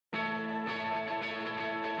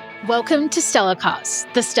Welcome to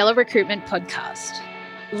StellaCast, the Stellar Recruitment Podcast.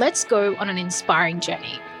 Let's go on an inspiring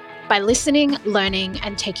journey by listening, learning,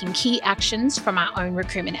 and taking key actions from our own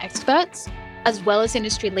recruitment experts, as well as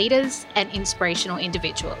industry leaders and inspirational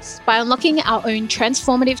individuals. By unlocking our own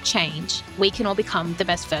transformative change, we can all become the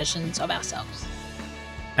best versions of ourselves.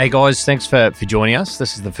 Hey guys, thanks for joining us.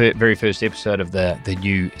 This is the very first episode of the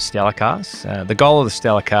new StellaCast. The goal of the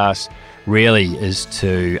StellaCast really is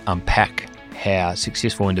to unpack how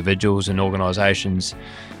successful individuals and organisations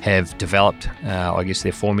have developed,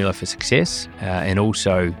 their formula for success, and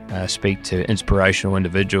also speak to inspirational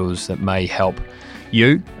individuals that may help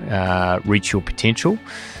you reach your potential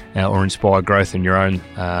or inspire growth in your own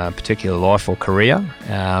particular life or career.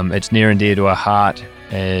 It's near and dear to our heart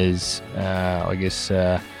as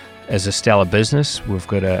a stellar business. We've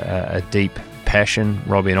got a deep passion,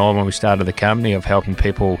 Robbie and I, when we started the company, of helping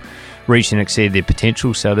people reach and exceed their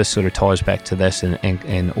potential. So this sort of ties back to this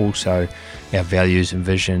and also our values and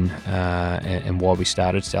vision and why we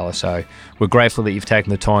started Stellar. So we're grateful that you've taken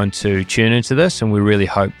the time to tune into this, and we really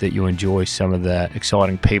hope that you enjoy some of the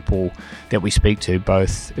exciting people that we speak to,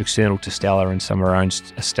 both external to Stellar and some of our own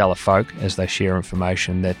Stellar folk, as they share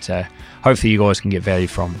information that hopefully you guys can get value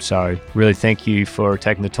from. So really thank you for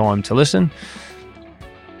taking the time to listen.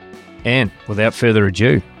 And without further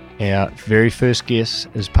ado, our very first guest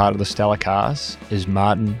as part of the StellaCast is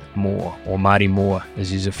Martin Moore, or Marty Moore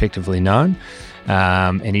as he's effectively known.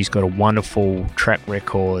 And he's got a wonderful track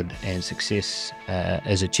record and success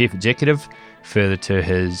as a chief executive, further to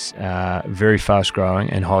his very fast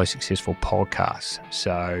growing and highly successful podcast.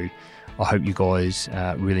 So I hope you guys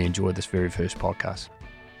really enjoyed this very first podcast.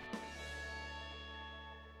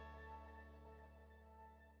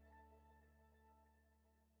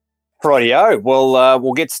 Rightio. Well,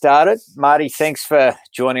 we'll get started. Marty, thanks for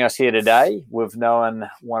joining us here today. We've known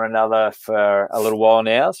one another for a little while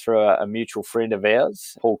now through a mutual friend of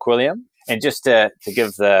ours, Paul Quilliam. And just to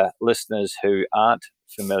give the listeners who aren't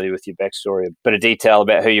familiar with your backstory a bit of detail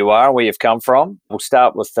about who you are and where you've come from, we'll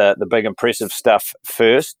start with the big impressive stuff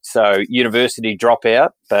first. So university dropout,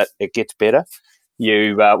 but it gets better.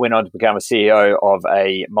 You went on to become a CEO of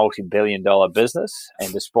a multi-billion-dollar business,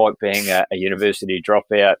 and despite being a university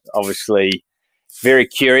dropout, obviously very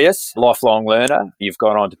curious, lifelong learner, you've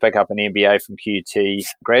gone on to pick up an MBA from QUT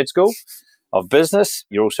Grad School of Business.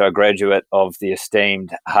 You're also a graduate of the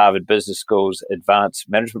esteemed Harvard Business School's Advanced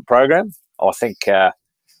Management Program. I think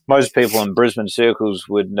most people in Brisbane circles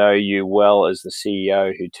would know you well as the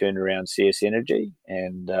CEO who turned around CS Energy,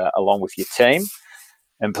 and along with your team,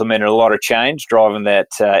 implemented a lot of change, driving that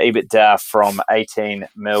EBITDA from 18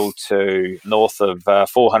 mil to north of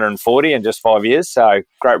 440 in just 5 years. So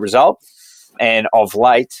great result. And of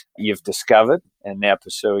late, you've discovered and now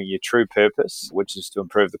pursuing your true purpose, which is to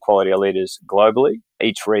improve the quality of leaders globally.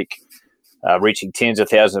 Each week, reaching tens of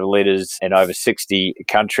thousands of leaders in over 60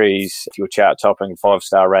 countries. Your chart-topping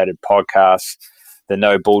 5-star rated podcast, the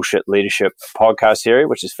No Bullshit Leadership podcast series,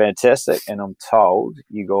 which is fantastic. And I'm told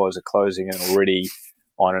you guys are closing in already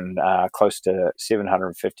on close to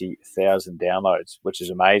 750,000 downloads, which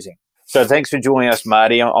is amazing. So thanks for joining us,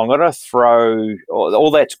 Marty. I'm going to throw,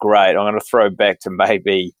 all that's great, I'm going to throw back to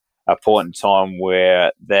maybe a point in time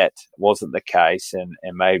where that wasn't the case, and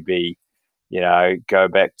maybe, go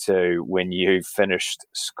back to when you finished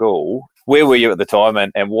school. Where were you at the time,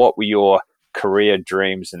 and what were your career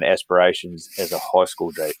dreams and aspirations as a high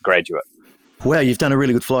school graduate? Wow, you've done a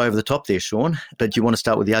really good fly over the top there, Sean. But you want to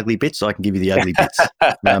start with the ugly bits? I can give you the ugly bits.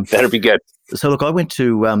 That'll be good. So look, I went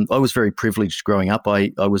to, I was very privileged growing up.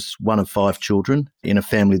 I was one of 5 children in a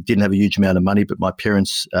family that didn't have a huge amount of money, but my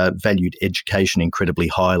parents valued education incredibly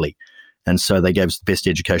highly. And so they gave us the best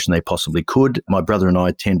education they possibly could. My brother and I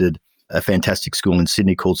attended a fantastic school in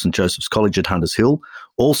Sydney called St Joseph's College at Hunters Hill,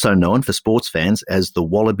 also known for sports fans as the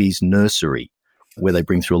Wallabies Nursery, where they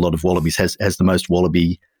bring through a lot of wallabies, has the most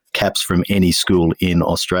wallaby caps from any school in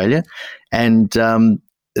Australia. And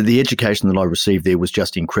the education that I received there was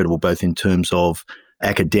just incredible, both in terms of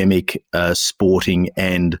academic, sporting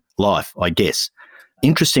and life, I guess.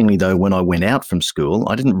 Interestingly, though, when I went out from school,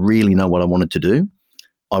 I didn't really know what I wanted to do.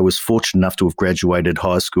 I was fortunate enough to have graduated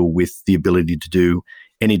high school with the ability to do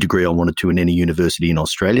any degree I wanted to in any university in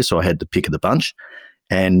Australia, so I had the pick of the bunch,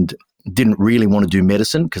 and didn't really want to do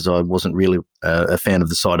medicine because I wasn't really a fan of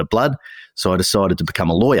the sight of blood. So I decided to become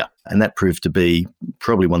a lawyer, and that proved to be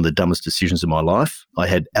probably one of the dumbest decisions of my life. I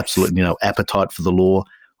had absolutely no appetite for the law.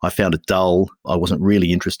 I found it dull. I wasn't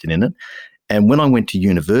really interested in it. And when I went to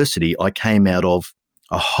university, I came out of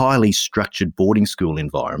a highly structured boarding school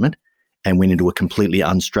environment and went into a completely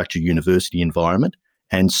unstructured university environment.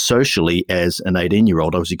 And socially, as an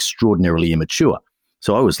 18-year-old, I was extraordinarily immature.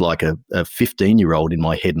 So I was like a 15-year-old in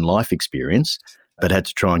my head and life experience, but had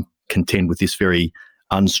to try and contend with this very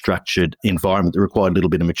unstructured environment that required a little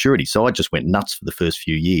bit of maturity. So I just went nuts for the first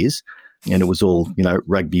few years, and it was all,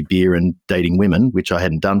 rugby, beer and dating women, which I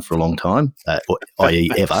hadn't done for a long time, i.e.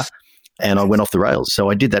 ever. And I went off the rails. So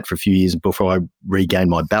I did that for a few years before I regained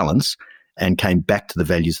my balance and came back to the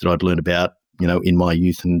values that I'd learned about, in my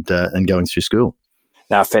youth and going through school.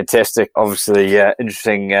 Now, fantastic. Obviously,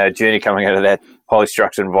 interesting journey coming out of that highly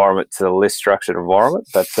structured environment to the less structured environment.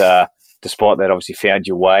 But despite that, obviously found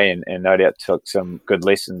your way and no doubt took some good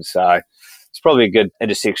lessons. So it's probably a good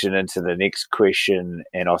intersection into the next question.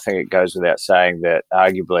 And I think it goes without saying that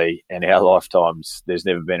arguably in our lifetimes, there's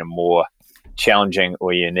never been a more challenging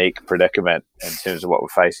or unique predicament in terms of what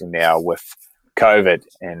we're facing now with COVID.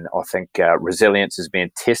 And I think resilience is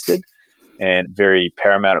being tested and very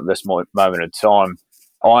paramount at this moment in time.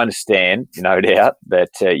 I understand, no doubt, that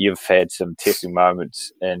you've had some testing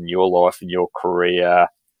moments in your life and your career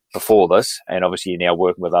before this, and obviously you're now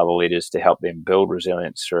working with other leaders to help them build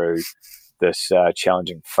resilience through this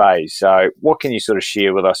challenging phase. So what can you sort of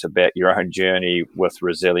share with us about your own journey with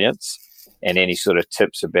resilience and any sort of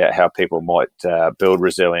tips about how people might build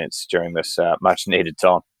resilience during this much needed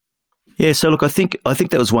time? Yeah, so look, I think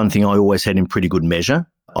that was one thing I always had in pretty good measure.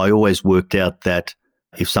 I always worked out that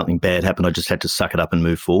if something bad happened, I just had to suck it up and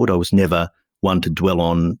move forward. I was never one to dwell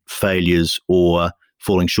on failures or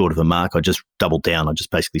falling short of a mark. I just doubled down. I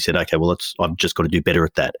just basically said, okay, well, I've just got to do better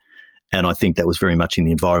at that. And I think that was very much in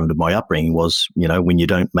the environment of my upbringing was, when you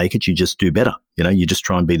don't make it, you just do better. You just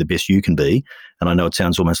try and be the best you can be. And I know it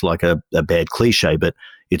sounds almost like a bad cliche, but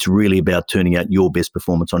it's really about turning out your best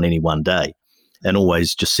performance on any one day and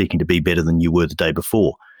always just seeking to be better than you were the day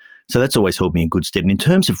before. So that's always held me in good stead. And in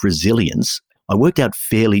terms of resilience, I worked out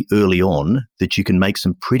fairly early on that you can make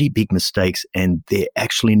some pretty big mistakes and they're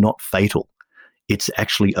actually not fatal. It's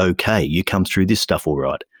actually okay. You come through this stuff all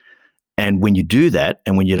right. And when you do that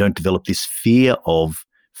and when you don't develop this fear of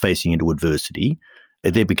facing into adversity,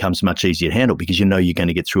 it then becomes much easier to handle because you're going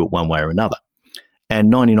to get through it one way or another.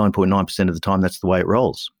 And 99.9% of the time, that's the way it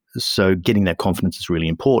rolls. So getting that confidence is really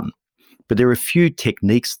important. But there are a few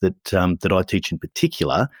techniques that I teach in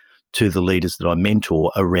particular to the leaders that I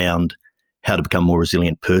mentor around how to become more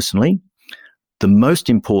resilient personally. The most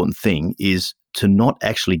important thing is to not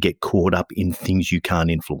actually get caught up in things you can't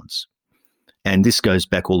influence. And this goes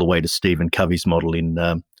back all the way to Stephen Covey's model in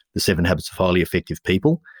The 7 Habits of Highly Effective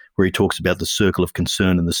People, where he talks about the circle of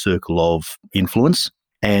concern and the circle of influence.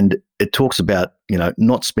 And it talks about,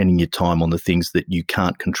 not spending your time on the things that you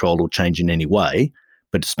can't control or change in any way,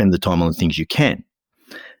 but to spend the time on the things you can.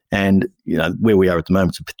 And, where we are at the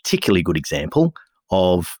moment is a particularly good example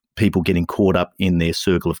of people getting caught up in their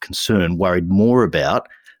circle of concern, worried more about,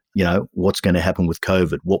 what's going to happen with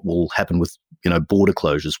COVID, what will happen with, border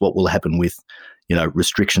closures, what will happen with,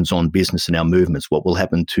 restrictions on business and our movements, what will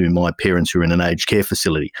happen to my parents who are in an aged care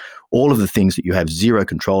facility, all of the things that you have zero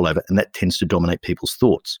control over, and that tends to dominate people's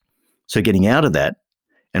thoughts. So getting out of that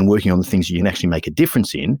and working on the things you can actually make a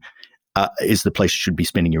difference in is the place you should be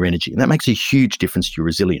spending your energy. And that makes a huge difference to your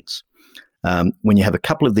resilience. When you have a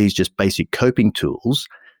couple of these just basic coping tools,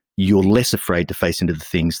 you're less afraid to face into the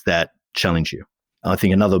things that challenge you. I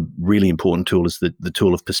think another really important tool is the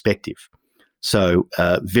tool of perspective. So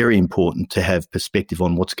very important to have perspective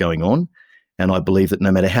on what's going on. And I believe that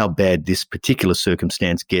no matter how bad this particular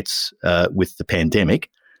circumstance gets with the pandemic,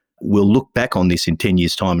 we'll look back on this in 10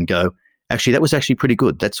 years' time and go, actually, that was actually pretty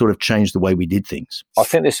good. That sort of changed the way we did things. I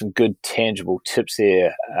think there's some good tangible tips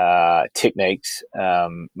there, techniques,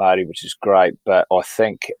 Marty, which is great. But I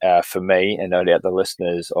think for me, and no doubt the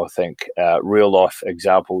listeners, I think real life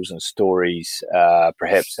examples and stories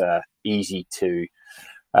perhaps are easy to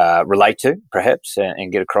relate to, perhaps,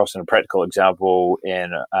 and get across in a practical example.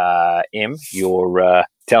 In your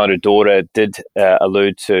talented daughter did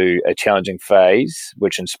allude to a challenging phase,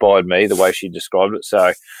 which inspired me, the way she described it.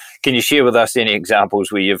 So can you share with us any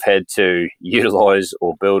examples where you've had to utilise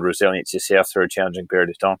or build resilience yourself through a challenging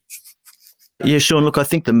period of time? Yeah, Sean, look, I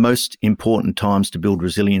think the most important times to build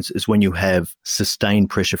resilience is when you have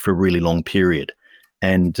sustained pressure for a really long period.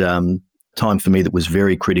 And time for me that was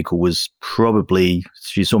very critical was probably,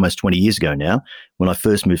 it's almost 20 years ago now, when I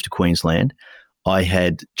first moved to Queensland. I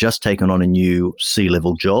had just taken on a new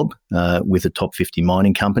C-level job with a top 50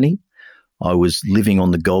 mining company. I was living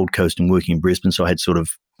on the Gold Coast and working in Brisbane, so I had sort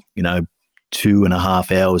of,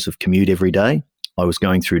 2.5 hours of commute every day. I was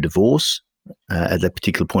going through divorce at that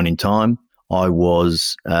particular point in time. I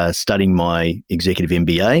was studying my executive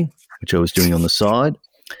MBA, which I was doing on the side.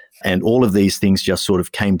 And all of these things just sort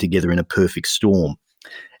of came together in a perfect storm.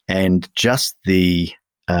 And just the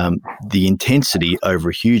the intensity over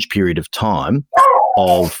a huge period of time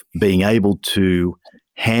of being able to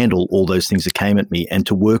handle all those things that came at me and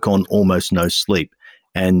to work on almost no sleep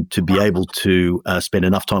and to be able to spend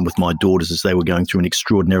enough time with my daughters as they were going through an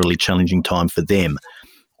extraordinarily challenging time for them.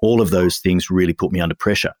 All of those things really put me under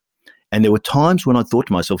pressure. And there were times when I thought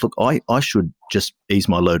to myself, look, I should just ease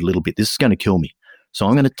my load a little bit. This is going to kill me. So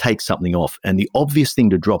I'm going to take something off. And the obvious thing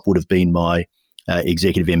to drop would have been my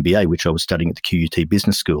executive MBA, which I was studying at the QUT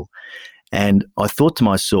Business School. And I thought to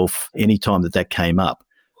myself, anytime that came up,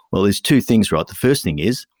 well, there's two things, right? The first thing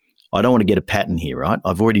is, I don't want to get a pattern here, right?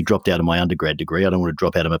 I've already dropped out of my undergrad degree. I don't want to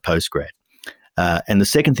drop out of my postgrad. And the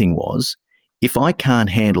second thing was, if I can't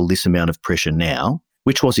handle this amount of pressure now,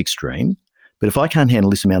 which was extreme, but if I can't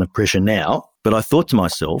handle this amount of pressure now, but I thought to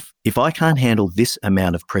myself, if I can't handle this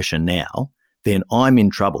amount of pressure now, then I'm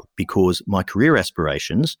in trouble because my career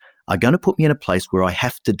aspirations are going to put me in a place where I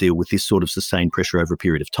have to deal with this sort of sustained pressure over a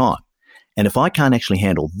period of time. And if I can't actually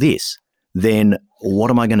handle this, then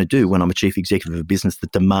what am I going to do when I'm a chief executive of a business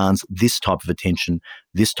that demands this type of attention,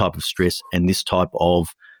 this type of stress, and this type of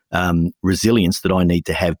resilience that I need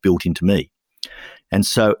to have built into me? And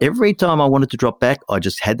so every time I wanted to drop back, I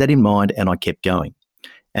just had that in mind and I kept going.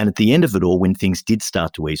 And at the end of it all, when things did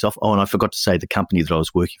start to ease off, and I forgot to say the company that I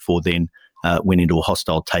was working for then went into a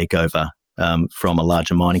hostile takeover from a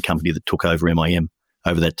larger mining company that took over MIM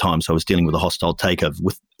over that time. So I was dealing with a hostile takeover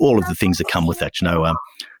with all of the things that come with that,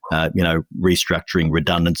 restructuring,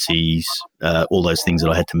 redundancies, all those things that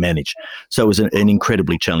I had to manage. So it was an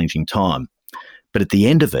incredibly challenging time. But at the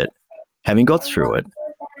end of it, having got through it,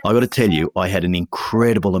 I got to tell you, I had an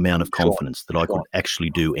incredible amount of confidence that I could actually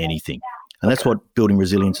do anything. And that's what building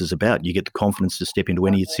resilience is about. You get the confidence to step into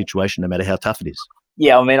any situation, no matter how tough it is.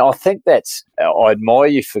 Yeah, I mean, I think I admire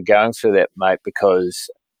you for going through that, mate, because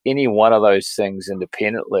any one of those things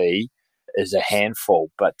independently is a handful,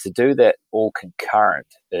 but to do that all concurrent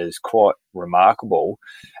is quite remarkable.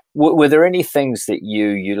 Were there any things that you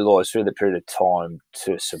utilised through the period of time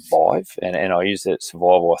to survive? And I use that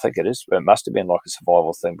survival, I think it must have been like a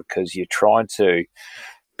survival thing because you're trying to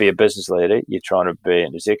be a business leader, you're trying to be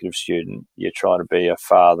an executive student, you're trying to be a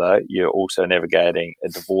father, you're also navigating a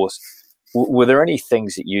divorce. Were there any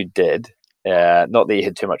things that you did, not that you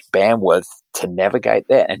had too much bandwidth, to navigate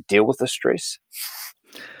that and deal with the stress?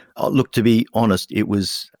 Oh, look, to be honest, it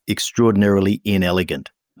was extraordinarily inelegant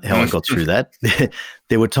how I got through that.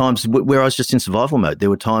 There were times where I was just in survival mode. There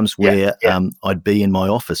were times where I'd be in my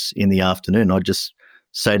office in the afternoon. I'd just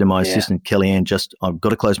say to my assistant, Kellyanne, I've got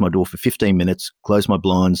to close my door for 15 minutes, close my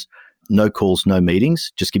blinds, no calls, no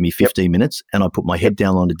meetings, just give me 15 minutes, and I put my head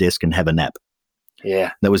down on the desk and have a nap.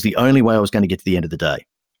 Yeah. That was the only way I was going to get to the end of the day.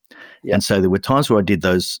 Yep. And so there were times where I did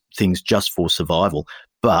those things just for survival,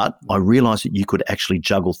 but I realized that you could actually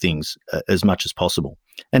juggle things as much as possible.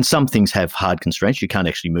 And some things have hard constraints. You can't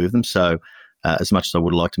actually move them. So as much as I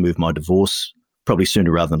would like to move my divorce, probably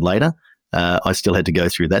sooner rather than later, I still had to go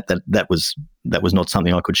through that. That was not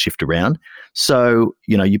something I could shift around. So,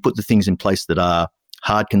 you put the things in place that are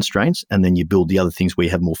hard constraints, and then you build the other things where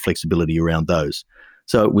you have more flexibility around those.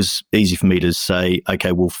 So it was easy for me to say,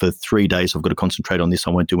 okay, well, for 3 days, I've got to concentrate on this. I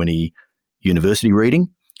won't do any university reading.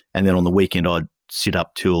 And then on the weekend, I'd sit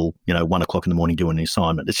up till, 1 o'clock in the morning doing an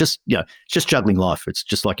assignment. It's just, it's just juggling life. It's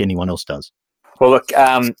just like anyone else does. Well, look,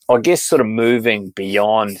 I guess sort of moving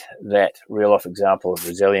beyond that real life example of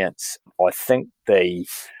resilience, I think the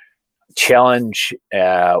challenge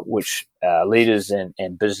which leaders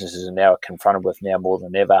and businesses are now confronted with now more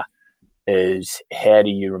than ever is how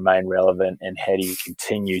do you remain relevant and how do you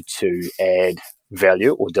continue to add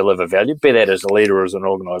value or deliver value, be that as a leader or as an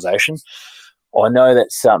organisation. I know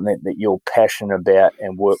that's something that you're passionate about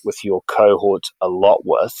and work with your cohorts a lot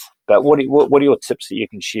with, but what are your tips that you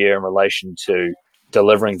can share in relation to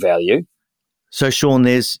delivering value? So, Sean,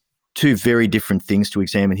 there's two very different things to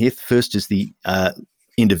examine here. The first is the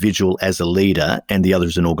individual as a leader and the other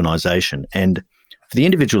is an organisation. And for the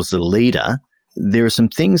individual as a leader, there are some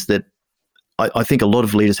things that I think a lot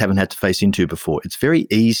of leaders haven't had to face into before. It's very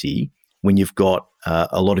easy when you've got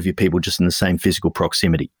a lot of your people just in the same physical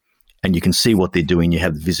proximity and you can see what they're doing, you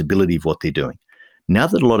have the visibility of what they're doing. Now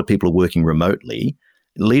that a lot of people are working remotely,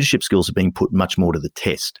 leadership skills are being put much more to the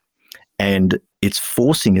test. And it's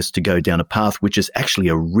forcing us to go down a path which is actually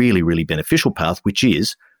a really, really beneficial path, which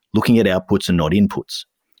is looking at outputs and not inputs.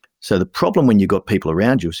 So the problem when you've got people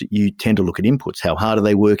around you is that you tend to look at inputs. How hard are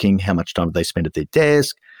they working? How much time do they spend at their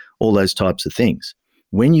desk? All those types of things.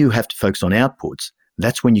 When you have to focus on outputs,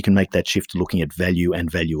 that's when you can make that shift to looking at value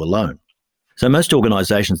and value alone. So most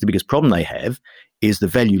organizations, the biggest problem they have is the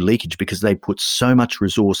value leakage because they put so much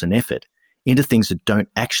resource and effort into things that don't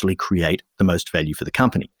actually create the most value for the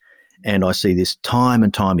company. And I see this time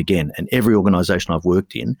and time again. And every organisation I've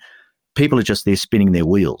worked in, people are just there spinning their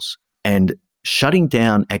wheels. And shutting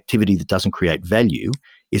down activity that doesn't create value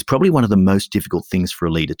is probably one of the most difficult things for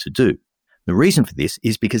a leader to do. The reason for this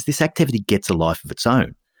is because this activity gets a life of its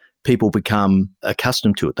own. People become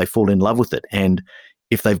accustomed to it. They fall in love with it. And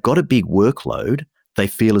if they've got a big workload, they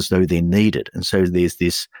feel as though they're needed. And so there's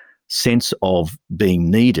this sense of being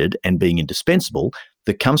needed and being indispensable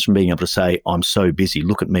that comes from being able to say, I'm so busy,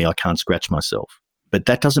 look at me, I can't scratch myself. But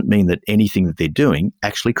that doesn't mean that anything that they're doing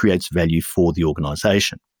actually creates value for the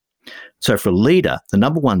organisation. So for a leader, the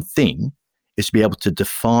number one thing is to be able to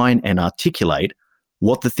define and articulate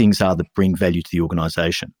what the things are that bring value to the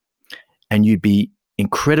organisation. And you'd be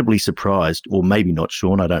incredibly surprised, or maybe not,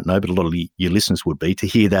 Sean, I don't know, but a lot of your listeners would be, to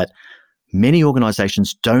hear that many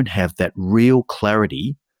organisations don't have that real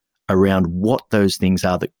clarity around what those things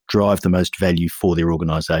are that drive the most value for their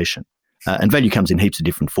organisation. And value comes in heaps of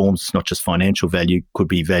different forms. It's not just financial value. Could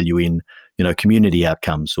be value in, community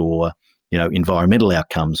outcomes, or, environmental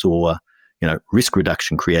outcomes, or, risk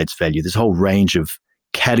reduction creates value. There's a whole range of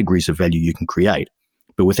categories of value you can create.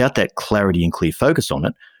 But without that clarity and clear focus on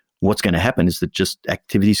it, what's going to happen is that just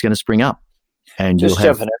activity is going to spring up. And just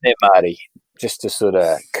jumping in there, Marty, just to sort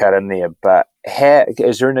of cut in there, but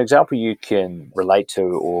is there an example you can relate to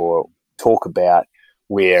or talk about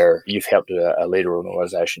where you've helped a leader or an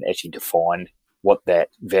organisation actually define what that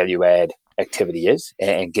value add activity is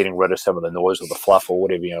and getting rid of some of the noise or the fluff or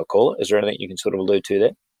whatever you want to call it? Is there anything you can sort of allude to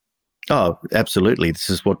there? Oh, absolutely. This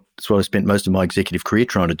is what I spent most of my executive career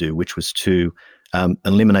trying to do, which was to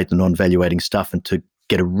eliminate the non-value adding stuff and to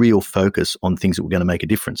get a real focus on things that were going to make a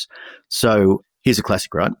difference. So here's a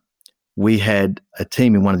classic, right? We had a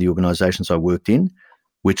team in one of the organisations I worked in,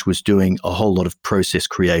 which was doing a whole lot of process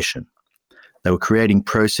creation. They were creating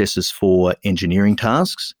processes for engineering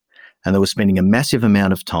tasks, and they were spending a massive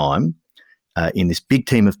amount of time in this big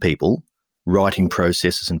team of people writing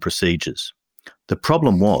processes and procedures. The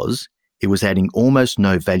problem was it was adding almost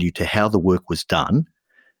no value to how the work was done,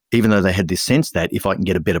 even though they had this sense that if I can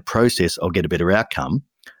get a better process, I'll get a better outcome.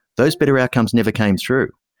 Those better outcomes never came through.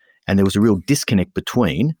 And there was a real disconnect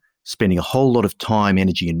between spending a whole lot of time,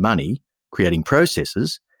 energy, and money creating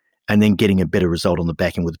processes and then getting a better result on the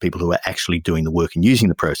back end with the people who are actually doing the work and using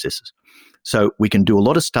the processes. So we can do a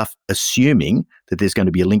lot of stuff assuming that there's going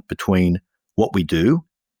to be a link between what we do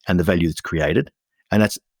and the value that's created. And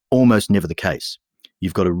that's almost never the case.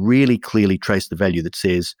 You've got to really clearly trace the value that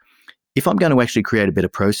says, if I'm going to actually create a better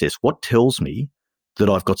process, what tells me that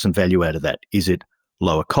I've got some value out of that? Is it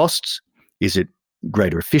lower costs? Is it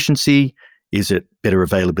greater efficiency? Is it better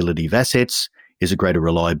availability of assets? Is it greater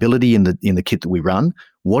reliability in the kit that we run?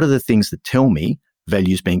 What are the things that tell me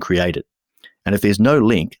value is being created? And if there's no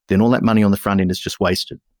link, then all that money on the front end is just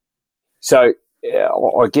wasted. So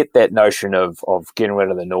I get that notion of getting rid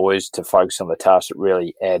of the noise to focus on the tasks that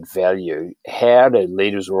really add value. How do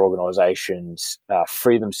leaders or organisations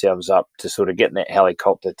free themselves up to sort of get in that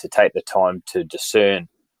helicopter to take the time to discern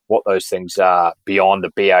what those things are beyond the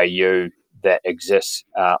BAU that exists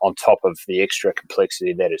on top of the extra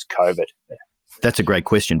complexity that is COVID? That's a great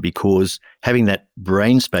question, because having that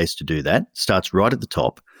brain space to do that starts right at the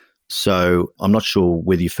top. So I'm not sure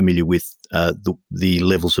whether you're familiar with the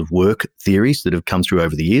levels of work theories that have come through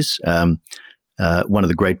over the years. One of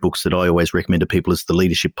the great books that I always recommend to people is The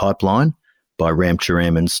Leadership Pipeline by Ram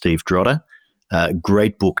Charan and Steve Drotter.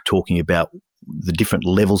 Great book talking about the different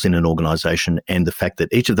levels in an organisation and the fact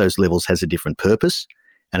that each of those levels has a different purpose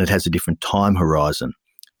and it has a different time horizon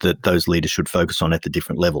that those leaders should focus on at the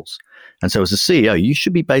different levels. And so as a CEO, you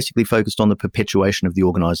should be basically focused on the perpetuation of the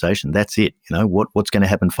organisation. That's it. What's going to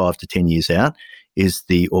happen 5 to 10 years out? Is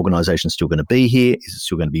the organisation still going to be here? Is it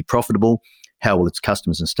still going to be profitable? How will its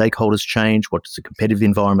customers and stakeholders change? What does the competitive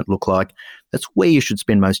environment look like? That's where you should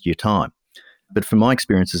spend most of your time. But from my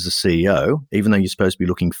experience as a CEO, even though you're supposed to be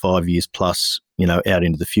looking 5 years plus, out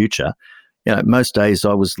into the future, most days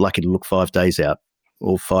I was lucky to look 5 days out,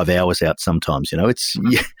 or 5 hours out sometimes. You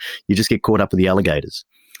just get caught up with the alligators.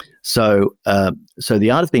 So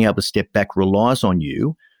the art of being able to step back relies on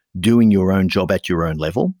you doing your own job at your own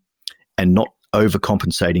level and not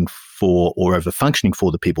overcompensating for or overfunctioning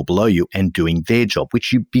for the people below you and doing their job,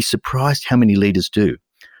 which you'd be surprised how many leaders do.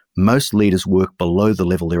 Most leaders work below the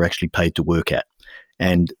level they're actually paid to work at,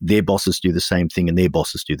 and their bosses do the same thing and their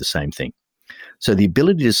bosses do the same thing. So the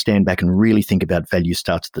ability to stand back and really think about value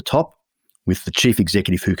starts at the top, with the chief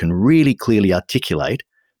executive who can really clearly articulate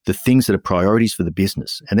the things that are priorities for the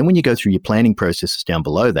business. And then when you go through your planning processes down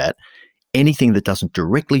below that, anything that doesn't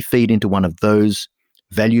directly feed into one of those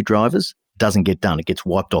value drivers doesn't get done. It gets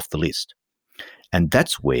wiped off the list. And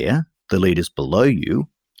that's where the leaders below you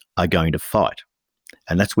are going to fight.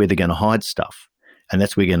 And that's where they're going to hide stuff. And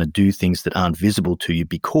that's where they're going to do things that aren't visible to you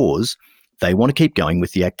because they want to keep going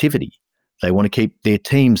with the activity. They want to keep their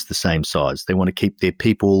teams the same size. They want to keep their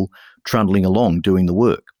people trundling along doing the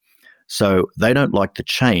work. So they don't like the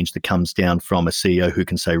change that comes down from a CEO who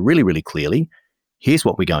can say really, really clearly, here's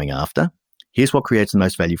what we're going after. Here's what creates the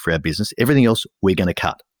most value for our business. Everything else we're going to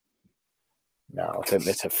cut. No, I think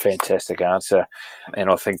that's a fantastic answer. And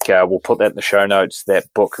I think we'll put that in the show notes,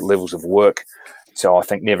 that book, Levels of Work. So I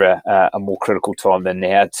think never a more critical time than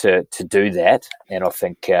now to do that. And I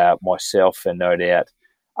think myself and no doubt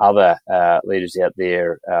other leaders out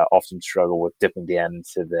there often struggle with dipping down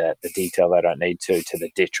into the detail they don't need to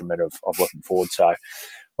the detriment of looking forward. So I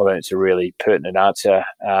think it's a really pertinent answer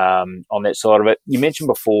on that side of it. You mentioned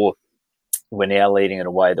before we're now leading in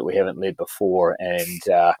a way that we haven't led before,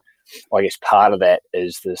 and I guess part of that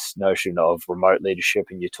is this notion of remote leadership,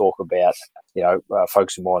 and you talk about,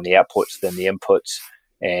 focusing more on the outputs than the inputs.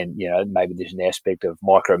 And, maybe there's an aspect of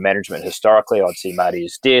micromanagement. Historically, I'd see Marty at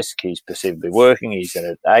his desk. He's perceivably working. He's in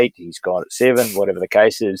at 8. He's gone at 7, whatever the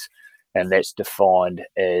case is. And that's defined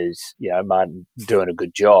as, Martin doing a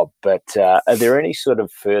good job. But are there any sort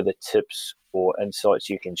of further tips or insights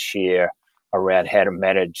you can share around how to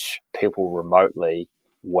manage people remotely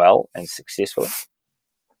well and successfully?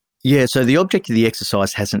 Yeah, so the object of the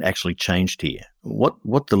exercise hasn't actually changed here.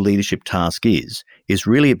 What the leadership task is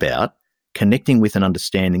really about connecting with and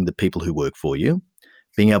understanding the people who work for you,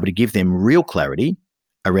 being able to give them real clarity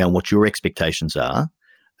around what your expectations are.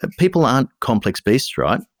 People aren't complex beasts,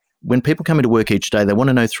 right? When people come into work each day, they want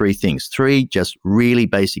to know 3 things, 3 just really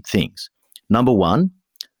basic things. Number 1,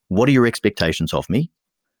 what are your expectations of me?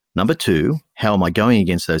 Number 2, how am I going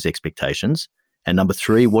against those expectations? And number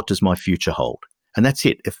 3, what does my future hold? And that's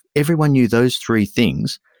it. If everyone knew those 3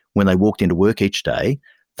 things when they walked into work each day,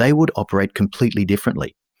 they would operate completely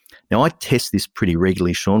differently. Now, I test this pretty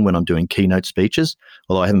regularly, Sean, when I'm doing keynote speeches,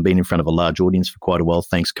 although I haven't been in front of a large audience for quite a while,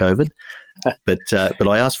 thanks COVID. But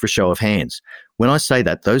I ask for a show of hands. When I say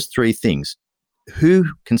that, those 3 things, who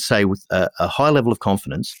can say with a high level of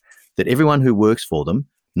confidence that everyone who works for them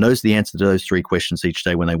knows the answer to those 3 questions each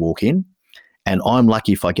day when they walk in? And I'm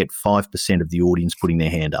lucky if I get 5% of the audience putting their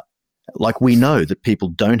hand up. Like, we know that people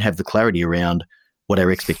don't have the clarity around what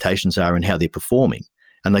our expectations are and how they're performing.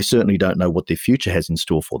 And they certainly don't know what their future has in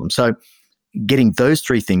store for them. So getting those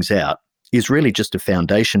 3 things out is really just a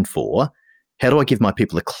foundation for how do I give my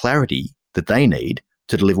people the clarity that they need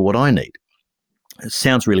to deliver what I need. It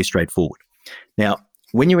sounds really straightforward. Now,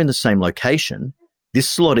 when you're in the same location,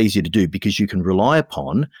 this is a lot easier to do because you can rely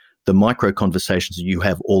upon the micro conversations that you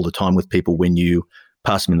have all the time with people when you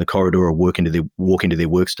pass them in the corridor or walk into their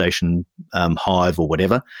workstation, hive or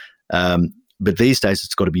whatever. But these days,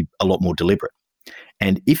 it's got to be a lot more deliberate.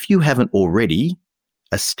 And if you haven't already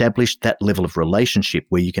established that level of relationship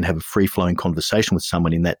where you can have a free-flowing conversation with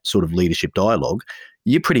someone in that sort of leadership dialogue,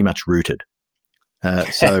 you're pretty much rooted.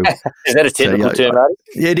 So is that a technical term, Marty?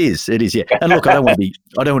 It is. Yeah. And look, I don't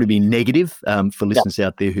want to be negative for listeners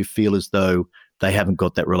out there who feel as though they haven't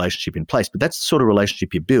got that relationship in place. But that's the sort of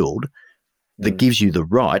relationship you build that gives you the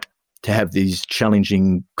right to have these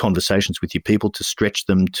challenging conversations with your people, to stretch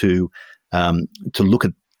them, to look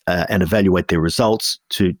at and evaluate their results,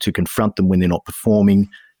 to confront them when they're not performing,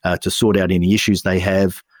 to sort out any issues they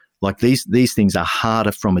have. Like these things are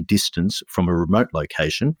harder from a distance, from a remote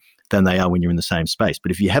location, than they are when you're in the same space.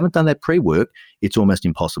 But if you haven't done that pre-work, it's almost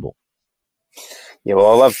impossible. Yeah,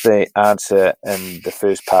 well, I love the answer in the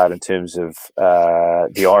first part in terms of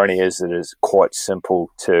the irony is that it is quite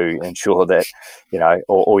simple to ensure that,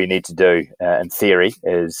 all you need to do in theory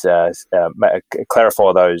is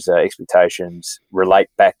clarify those expectations, relate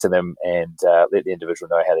back to them and let the individual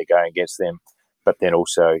know how they're going against them, but then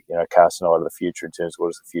also, cast an eye to the future in terms of what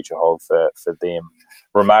does the future hold for them.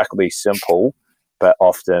 Remarkably simple, but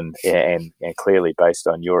often and clearly based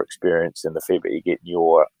on your experience and the feedback you get in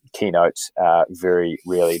your keynotes, very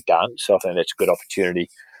rarely done. So I think that's a good opportunity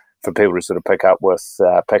for people to sort of pick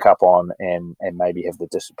up on and maybe have the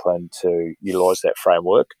discipline to utilise that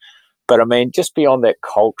framework. But I mean, just beyond that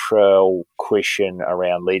cultural question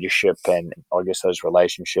around leadership and I guess those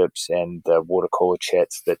relationships and the water cooler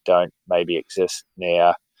chats that don't maybe exist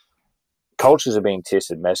now, cultures are being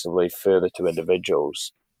tested massively further to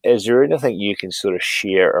individuals. Is there anything you can sort of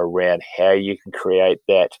share around how you can create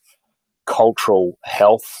that cultural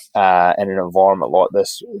health in an environment like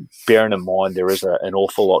this, bearing in mind there is an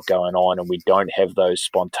awful lot going on and we don't have those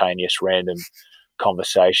spontaneous random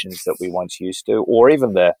conversations that we once used to, or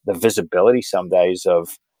even the visibility some days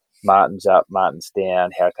of Martin's up, Martin's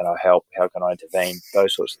down, how can I help, how can I intervene,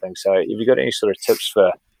 those sorts of things. So have you got any sort of tips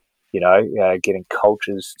for, getting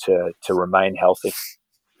cultures to remain healthy?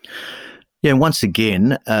 Yeah, and once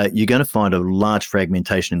again, you're going to find a large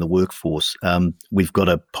fragmentation in the workforce. We've got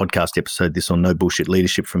a podcast episode, this on No Bullshit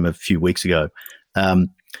Leadership from a few weeks ago.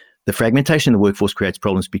 The fragmentation in the workforce creates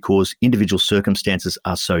problems because individual circumstances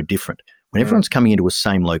are so different. When everyone's coming into a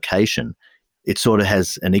same location, it sort of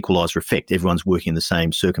has an equalizer effect. Everyone's working in the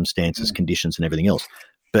same circumstances, conditions, and everything else.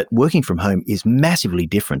 But working from home is massively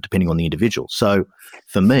different depending on the individual. So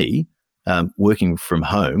for me, working from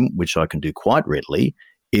home, which I can do quite readily,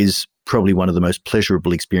 is probably one of the most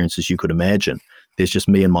pleasurable experiences you could imagine. There's just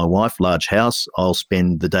me and my wife, large house. I'll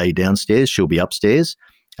spend the day downstairs. She'll be upstairs.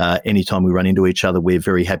 Anytime we run into each other, we're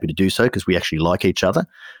very happy to do so because we actually like each other.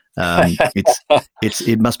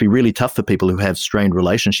 It must be really tough for people who have strained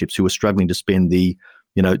relationships, who are struggling to spend the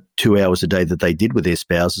 2 hours a day that they did with their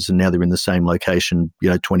spouses, and now they're in the same location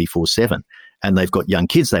 24/7, and they've got young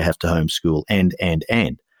kids they have to homeschool and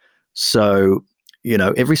so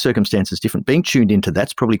every circumstance is different. Being tuned into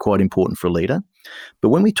that's probably quite important for a leader. But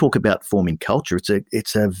when we talk about forming culture,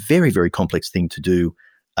 it's a very, very complex thing to do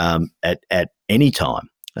at any time.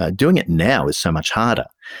 Doing it now is so much harder.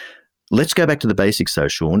 Let's go back to the basics though,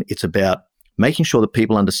 Sean. It's about making sure that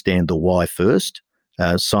people understand the why first.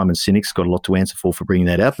 Simon Sinek's got a lot to answer for bringing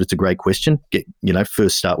that out, but it's a great question.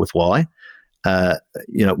 First start with why.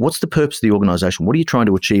 What's the purpose of the organisation? What are you trying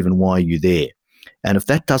to achieve and why are you there? And if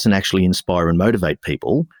that doesn't actually inspire and motivate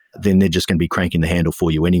people, then they're just going to be cranking the handle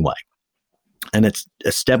for you anyway. And it's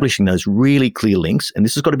establishing those really clear links, and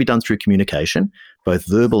this has got to be done through communication, both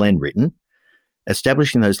verbal and written,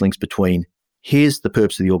 establishing those links between here's the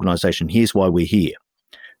purpose of the organisation, here's why we're here.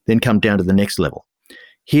 Then come down to the next level.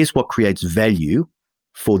 Here's what creates value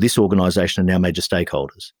for this organisation and our major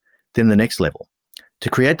stakeholders. Then the next level.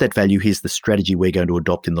 To create that value, here's the strategy we're going to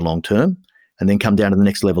adopt in the long term, and then come down to the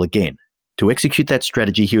next level again. To execute that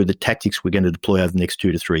strategy, here are the tactics we're going to deploy over the next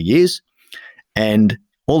 2 to 3 years, and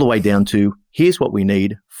all the way down to here's what we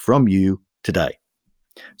need from you today.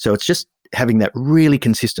 So it's just having that really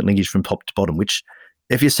consistent linkage from top to bottom, which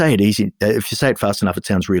if you say it fast enough, it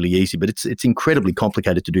sounds really easy, but it's incredibly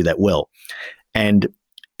complicated to do that well. And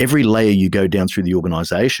every layer you go down through the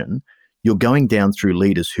organisation, you're going down through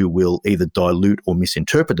leaders who will either dilute or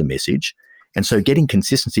misinterpret the message. And so getting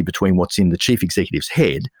consistency between what's in the chief executive's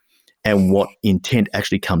head and what intent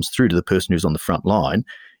actually comes through to the person who's on the front line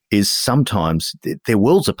is sometimes they're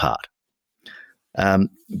worlds apart.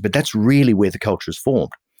 But that's really where the culture is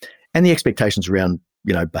formed. And the expectations around,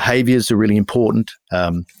 behaviours are really important.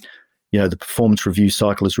 The performance review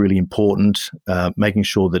cycle is really important. Making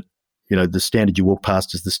sure that, the standard you walk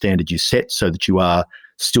past is the standard you set, so that you are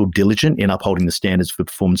still diligent in upholding the standards for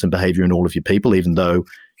performance and behaviour in all of your people, even though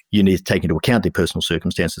you need to take into account their personal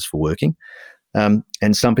circumstances for working. And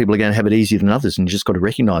some people are going to have it easier than others, and you just got to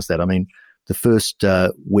recognise that. I mean, the first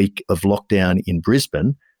week of lockdown in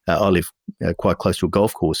Brisbane, I live quite close to a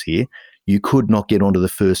golf course here, you could not get onto the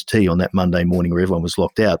first tee on that Monday morning where everyone was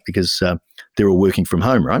locked out because they're all working from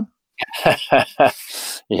home, right?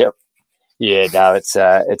 Yep. Yeah, no,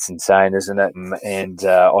 it's insane, isn't it? And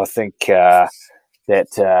I think that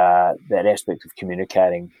aspect of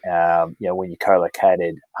communicating, when you're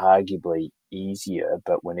co-located, arguably easier,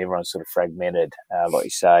 but when everyone's sort of fragmented, like you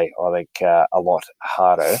say, I think a lot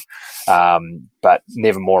harder, but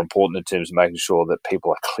never more important in terms of making sure that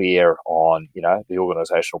people are clear on, the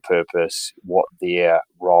organisational purpose, what their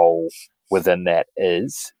role within that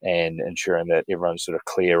is, and ensuring that everyone's sort of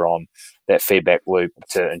clear on that feedback loop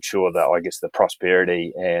to ensure that, I guess, the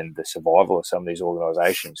prosperity and the survival of some of these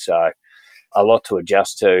organisations. So a lot to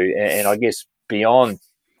adjust to. And I guess beyond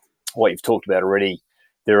what you've talked about already,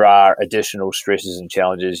 there are additional stresses and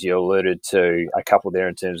challenges. You alluded to a couple there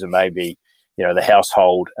in terms of maybe, the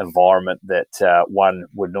household environment that one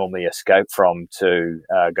would normally escape from to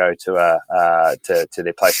go to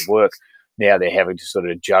their place of work. Now they're having to sort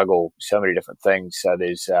of juggle so many different things. So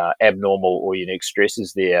there's abnormal or unique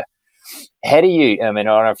stresses there. How do you, I don't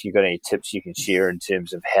know if you've got any tips you can share in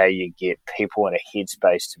terms of how you get people in a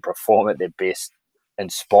headspace to perform at their best in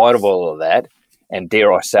spite of all of that, and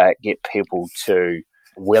dare I say it, get people to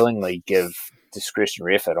willingly give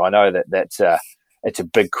discretionary effort. I know that's it's a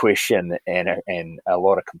big question and a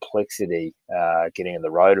lot of complexity getting in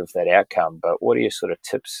the road of that outcome, but what are your sort of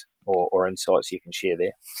tips or insights you can share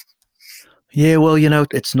there? Yeah, well,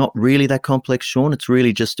 it's not really that complex, Sean. It's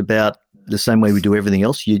really just about the same way we do everything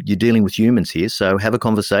else. You're dealing with humans here, so have a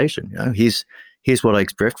conversation. Here's what I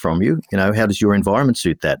expect from you. How does your environment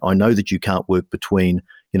suit that? I know that you can't work between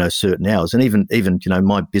certain hours, and even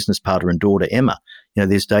my business partner and daughter Emma,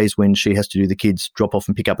 there's days when she has to do the kids drop off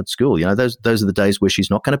and pick up at school. Those are the days where she's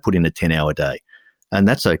not going to put in a 10-hour day. And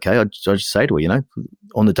that's okay. I just say to her,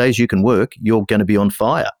 on the days you can work, you're going to be on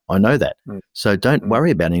fire. I know that. So don't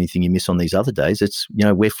worry about anything you miss on these other days. It's,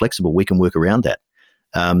 we're flexible. We can work around that.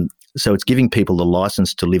 So it's giving people the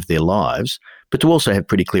license to live their lives, but to also have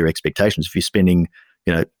pretty clear expectations. If you're spending,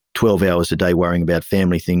 12 hours a day worrying about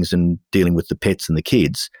family things and dealing with the pets and the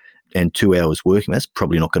kids and 2 hours working, that's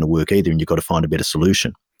probably not going to work either, and you've got to find a better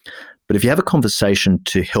solution. But if you have a conversation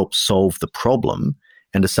to help solve the problem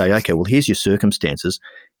and to say, okay, well, here's your circumstances,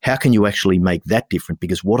 how can you actually make that different?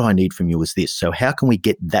 Because what I need from you is this. So how can we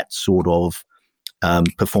get that sort of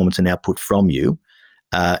performance and output from you?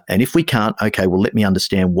 And if we can't, okay, well, let me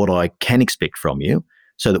understand what I can expect from you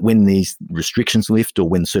so that when these restrictions lift or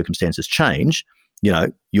when circumstances change,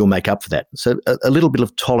 you'll make up for that. So a little bit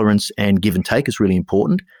of tolerance and give and take is really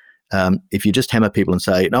important. If you just hammer people and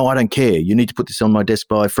say, no, I don't care, you need to put this on my desk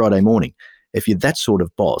by Friday morning. If you're that sort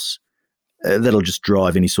of boss, that'll just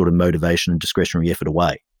drive any sort of motivation and discretionary effort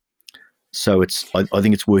away. So I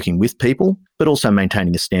think it's working with people, but also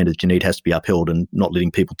maintaining the standards you need has to be upheld and not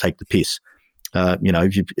letting people take the piss.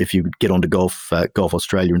 If you get onto Golf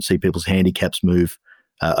Australia and see people's handicaps move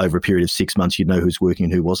over a period of 6 months, you'd know who's working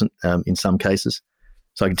and who wasn't in some cases.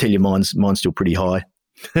 So I can tell you mine's still pretty high.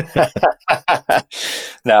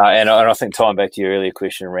 No, and I think tying back to your earlier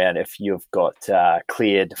question around if you've got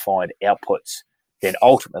clear, defined outputs, then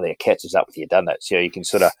ultimately it catches up with you, doesn't it? So you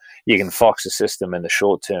can fox the system in the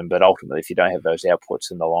short term, but ultimately if you don't have those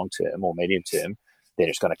outputs in the long term or medium term, then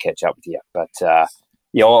it's going to catch up with you. But I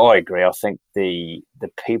agree. I think the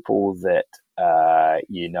people that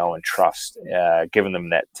and trust, giving them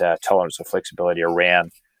that tolerance or flexibility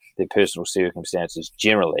around their personal circumstances,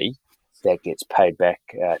 generally that gets paid back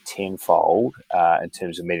tenfold in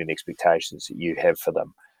terms of meeting the expectations that you have for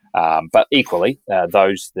them. But equally,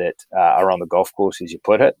 those that are on the golf course, as you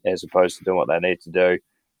put it, as opposed to doing what they need to do,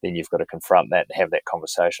 then you've got to confront that and have that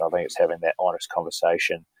conversation. I think it's having that honest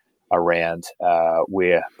conversation around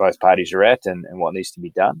where both parties are at and what needs to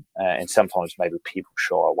be done. And sometimes maybe people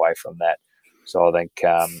shy away from that. So I think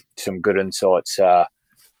some good insights on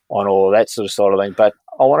all of that sort of side of thing. But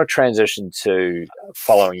I want to transition to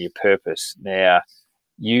following your purpose. Now,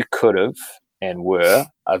 you could have and were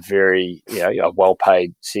a very, a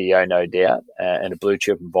well-paid CEO, no doubt, in a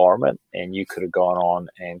blue-chip environment, and you could have gone on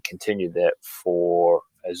and continued that for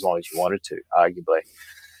as long as you wanted to, arguably.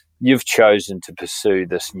 You've chosen to pursue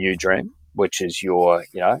this new dream, which is your,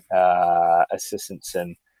 assistance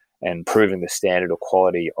in improving the standard or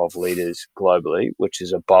quality of leaders globally, which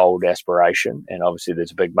is a bold aspiration, and obviously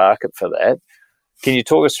there's a big market for that. Can you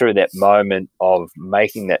talk us through that moment of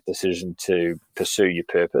making that decision to pursue your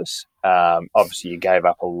purpose? Obviously, you gave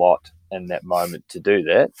up a lot in that moment to do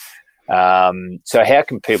that. So how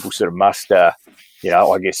can people sort of muster,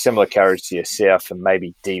 similar courage to yourself and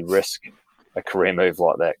maybe de-risk a career move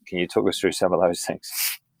like that? Can you talk us through some of those things?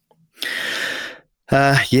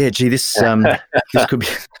 This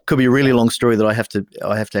could be a really long story that I have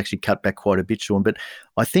to actually cut back quite a bit, Sean. But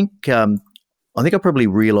I think I probably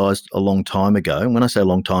realised a long time ago, and when I say a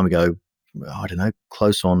long time ago, I don't know,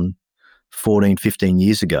 close on 14, 15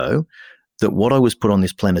 years ago, that what I was put on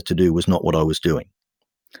this planet to do was not what I was doing.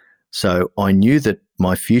 So I knew that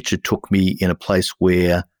my future took me in a place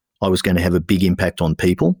where I was going to have a big impact on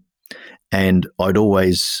people. And I'd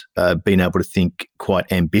always been able to think quite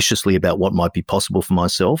ambitiously about what might be possible for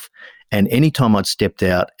myself. And anytime I'd stepped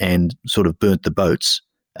out and sort of burnt the boats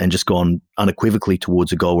and just gone unequivocally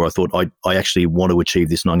towards a goal where I thought I actually want to achieve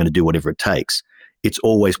this and I'm going to do whatever it takes, it's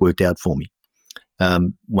always worked out for me.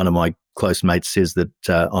 One of my close mates says that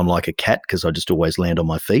I'm like a cat because I just always land on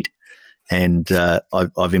my feet. And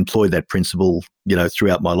I've employed that principle,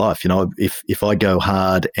 throughout my life. If I go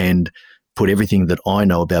hard and put everything that I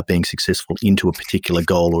know about being successful into a particular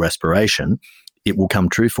goal or aspiration, it will come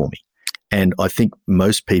true for me. And I think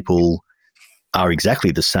most people are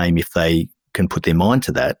exactly the same if they can put their mind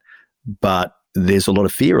to that. But there's a lot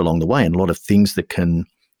of fear along the way and a lot of things that can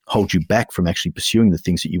hold you back from actually pursuing the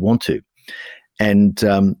things that you want to. And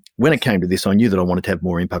when it came to this, I knew that I wanted to have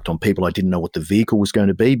more impact on people. I didn't know what the vehicle was going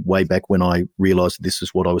to be way back when I realised that this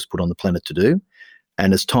is what I was put on the planet to do.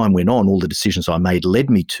 And as time went on, all the decisions I made led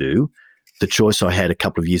me to the choice I had a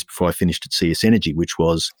couple of years before I finished at CS Energy, which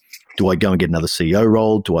was, do I go and get another CEO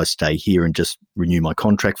role? Do I stay here and just renew my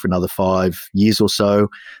contract for another 5 years or so?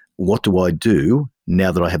 What do I do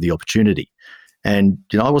now that I have the opportunity? And,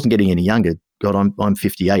 I wasn't getting any younger. God, I'm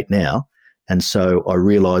 58 now. And so I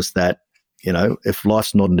realised that, if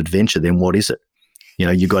life's not an adventure, then what is it?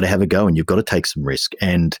 You've got to have a go and you've got to take some risk.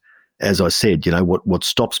 And as I said, what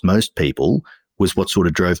stops most people was what sort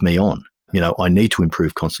of drove me on. I need to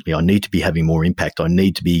improve constantly. I need to be having more impact. I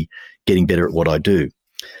need to be getting better at what I do.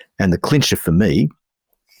 And the clincher for me,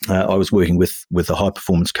 I was working with a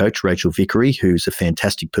high-performance coach, Rachel Vickery, who's a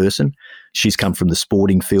fantastic person. She's come from the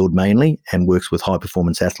sporting field mainly and works with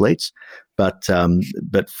high-performance athletes, but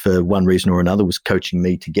for one reason or another was coaching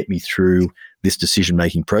me to get me through this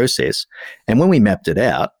decision-making process. And when we mapped it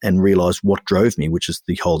out and realised what drove me, which is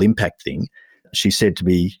the whole impact thing, she said to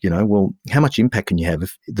me, well, how much impact can you have?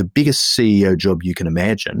 If the biggest CEO job you can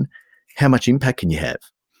imagine, how much impact can you have?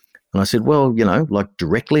 And I said, well, like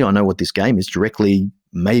directly, I know what this game is. Directly,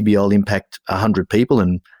 maybe I'll impact 100 people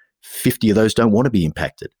and 50 of those don't want to be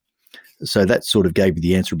impacted. So that sort of gave me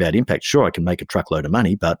the answer about impact. Sure, I can make a truckload of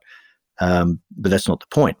money, but that's not the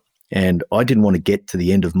point. And I didn't want to get to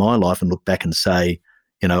the end of my life and look back and say,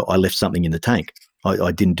 I left something in the tank.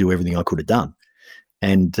 I didn't do everything I could have done.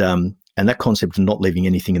 And that concept of not leaving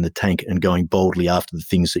anything in the tank and going boldly after the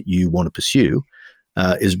things that you want to pursue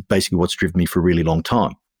is basically what's driven me for a really long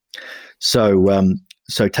time. So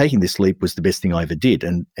taking this leap was the best thing I ever did.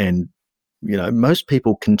 And most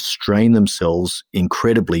people constrain themselves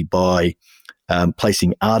incredibly by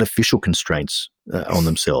placing artificial constraints on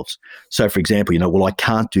themselves. So, for example, well, I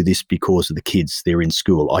can't do this because of the kids, they're in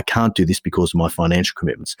school. I can't do this because of my financial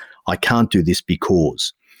commitments. I can't do this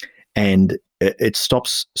because. And it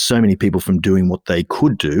stops so many people from doing what they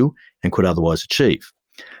could do and could otherwise achieve.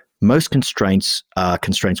 Most constraints are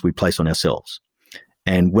constraints we place on ourselves.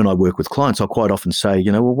 And when I work with clients, I quite often say,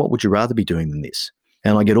 well, what would you rather be doing than this?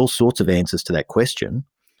 And I get all sorts of answers to that question.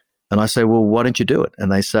 And I say, well, why don't you do it?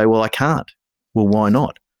 And they say, well, I can't. Well, why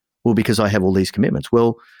not? Well, because I have all these commitments.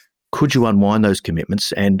 Well, could you unwind those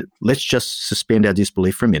commitments? And let's just suspend our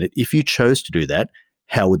disbelief for a minute. If you chose to do that,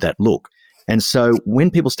 how would that look? And so when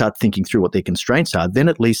people start thinking through what their constraints are, then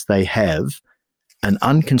at least they have an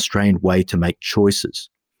unconstrained way to make choices.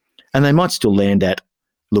 And they might still land at,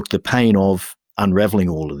 look, the pain of unraveling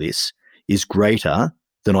all of this is greater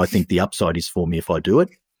than I think the upside is for me if I do it.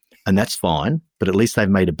 And that's fine, but at least they've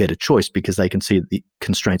made a better choice because they can see that the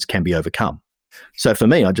constraints can be overcome. So for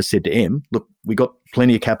me, I just said to Em, look, we got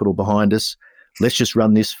plenty of capital behind us. Let's just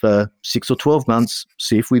run this for 6 or 12 months,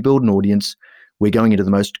 see if we build an audience. We're going into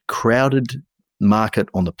the most crowded market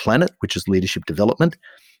on the planet, which is leadership development.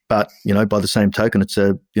 But, by the same token, it's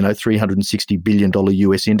a, $360 billion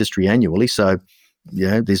US industry annually. So,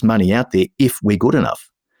 there's money out there if we're good enough.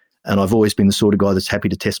 And I've always been the sort of guy that's happy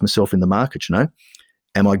to test myself in the market,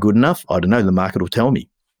 Am I good enough? I don't know. The market will tell me.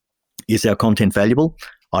 Is our content valuable?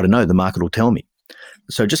 I don't know. The market will tell me.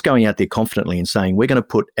 So just going out there confidently and saying, we're going to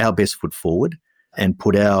put our best foot forward and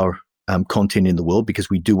put our content in the world because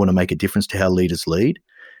we do want to make a difference to how leaders lead.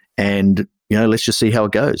 And, let's just see how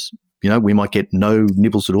it goes. We might get no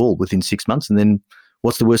nibbles at all within 6 months. And then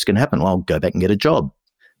what's the worst can happen? Well, I'll go back and get a job.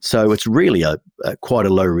 So it's really quite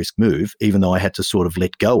a low risk move, even though I had to sort of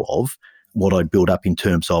let go of what I'd built up in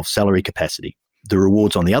terms of salary capacity. The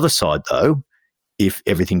rewards on the other side, though, if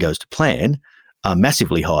everything goes to plan, are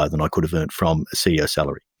massively higher than I could have earned from a CEO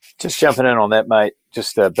salary. Just jumping in on that, mate,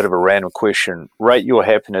 just a bit of a random question. Rate your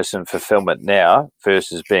happiness and fulfillment now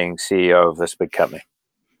versus being CEO of this big company.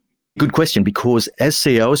 Good question, because as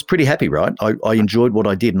CEO, I was pretty happy, right? I enjoyed what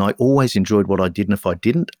I did, and I always enjoyed what I did. And if I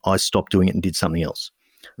didn't, I stopped doing it and did something else.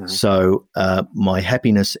 Mm-hmm. So my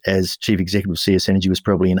happiness as Chief Executive of CS Energy was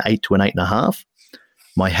probably an 8 to an 8.5.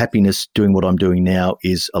 My happiness doing what I'm doing now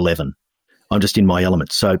is 11. I'm just in my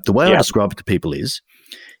element. So the way I describe it to people is,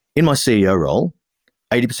 in my CEO role,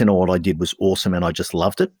 80% of what I did was awesome and I just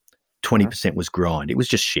loved it. 20% was grind. It was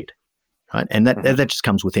just shit, right? And that just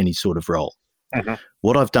comes with any sort of role.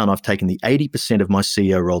 What I've done, I've taken the 80% of my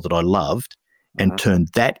CEO role that I loved and turned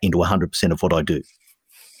that into 100% of what I do.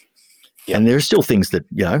 Yep. And there are still things that,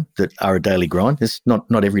 that are a daily grind. It's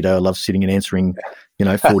not every day I love sitting and answering,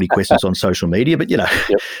 40 questions on social media, but,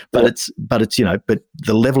 but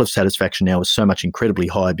the level of satisfaction now is so much incredibly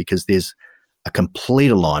high because there's a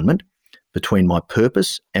complete alignment between my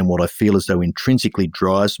purpose and what I feel as though intrinsically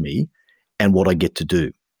drives me and what I get to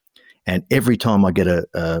do. And every time I get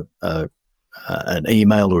an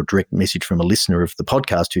email or a direct message from a listener of the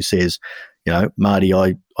podcast who says, Marty,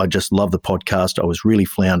 I just love the podcast. I was really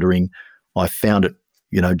floundering. I found it,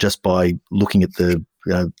 just by looking at the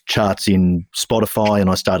charts in Spotify, and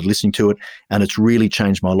I started listening to it, and it's really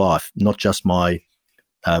changed my life, not just my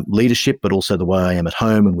leadership, but also the way I am at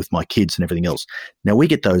home and with my kids and everything else. Now, we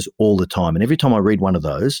get those all the time, and every time I read one of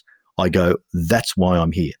those, I go, that's why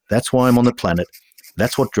I'm here. That's why I'm on the planet.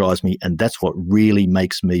 That's what drives me, and that's what really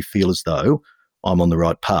makes me feel as though I'm on the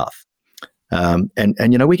right path. And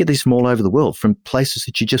we get these from all over the world, from places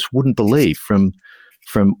that you just wouldn't believe, from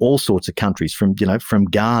from all sorts of countries, from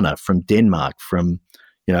Ghana, from Denmark, from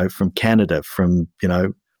Canada, from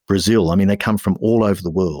Brazil. I mean, they come from all over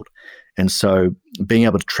the world. And so being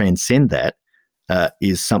able to transcend that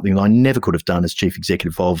is something that I never could have done as chief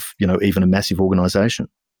executive of, even a massive organisation.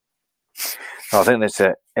 I think that's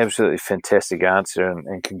an absolutely fantastic answer,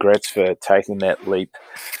 and congrats for taking that leap.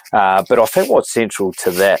 But I think what's central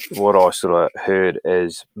to that, what I sort of heard,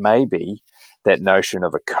 is maybe that notion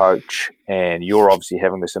of a coach, and you're obviously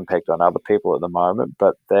having this impact on other people at the moment,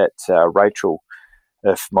 but that Rachel,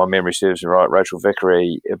 if my memory serves me right, Rachel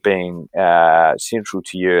Vickery being central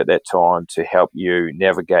to you at that time to help you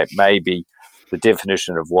navigate maybe the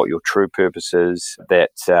definition of what your true purpose is,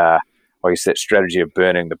 that I guess that strategy of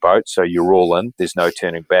burning the boat, so you're all in, there's no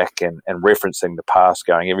turning back, and referencing the past,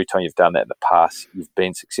 going every time you've done that in the past, you've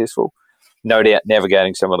been successful. No doubt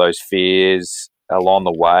navigating some of those fears along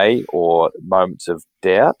the way or moments of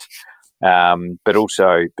doubt, but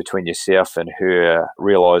also between yourself and her,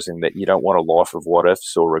 realising that you don't want a life of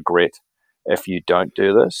what-ifs or regret if you don't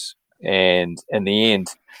do this. And in the end,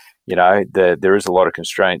 there is a lot of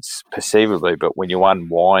constraints perceivably, but when you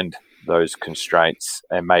unwind those constraints,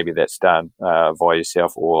 and maybe that's done via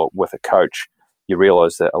yourself or with a coach, you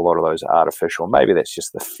realise that a lot of those are artificial. Maybe that's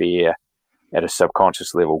just the fear at a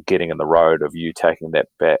subconscious level getting in the road of you taking that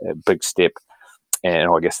big step. And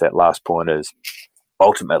I guess that last point is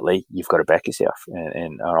ultimately you've got to back yourself,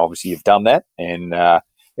 and obviously you've done that, and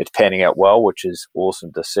it's panning out well, which is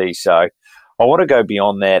awesome to see. So I want to go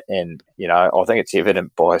beyond that, and I think it's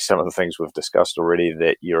evident by some of the things we've discussed already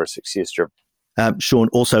that you're a success-driven. Sean,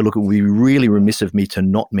 also, look, it would be really remiss of me to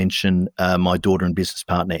not mention my daughter and business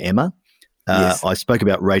partner, Emma. Yes. I spoke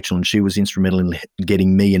about Rachel, and she was instrumental in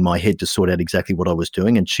getting me in my head to sort out exactly what I was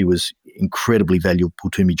doing, and she was incredibly valuable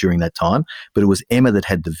to me during that time. But it was Emma that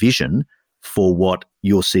had the vision for what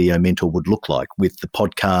Your CEO Mentor would look like, with the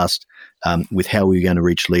podcast, with how we were going to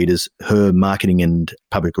reach leaders. Her marketing and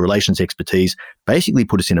public relations expertise basically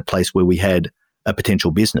put us in a place where we had a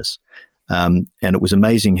potential business. And it was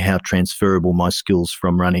amazing how transferable my skills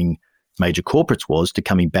from running major corporates was to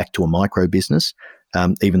coming back to a micro business,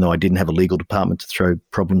 even though I didn't have a legal department to throw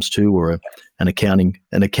problems to, or an accounting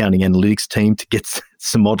analytics team to get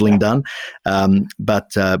some modelling done.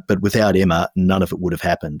 But without Emma, none of it would have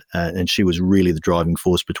happened. And she was really the driving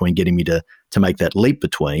force between getting me to make that leap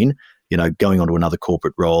between, going on to another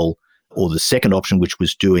corporate role, or the second option, which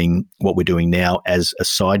was doing what we're doing now as a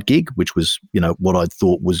side gig, which was, what I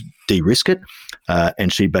thought was de-risk it.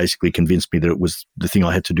 And she basically convinced me that it was the thing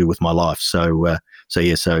I had to do with my life. So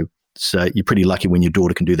you're pretty lucky when your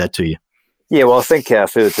daughter can do that to you. Yeah, well, I think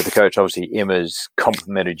further to the coach, obviously Emma's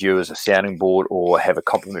complimented you as a sounding board, or have a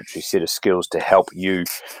complementary set of skills to help you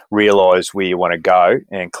realise where you want to go.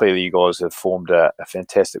 And clearly you guys have formed a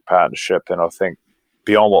fantastic partnership. And I think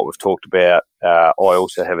beyond what we've talked about, I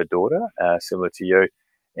also have a daughter similar to you,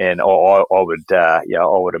 and I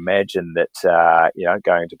would imagine that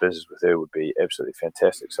going into business with her would be absolutely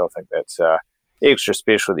fantastic. So I think that's extra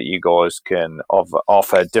special that you guys can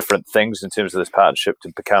offer different things in terms of this partnership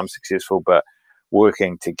to become successful, but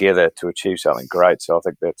working together to achieve something great. So I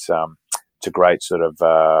think that's it's a great sort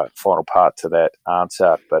of final part to that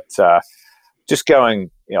answer. But just going,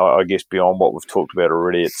 I guess beyond what we've talked about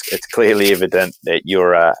already, it's clearly evident that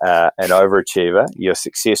you're an overachiever. You're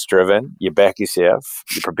success-driven. You back yourself.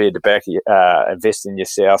 You're prepared to invest in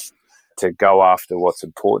yourself to go after what's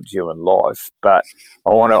important to you in life. But I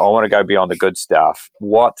want to go beyond the good stuff.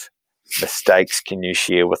 What mistakes can you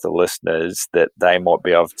share with the listeners that they might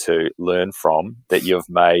be able to learn from that you've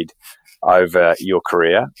made over your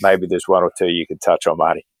career? Maybe there's one or two you could touch on,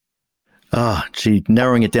 Marty. Oh, gee,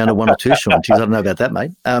 narrowing it down to one or two, Sean. Geez, I don't know about that,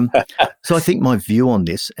 mate. So I think my view on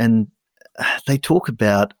this, and they talk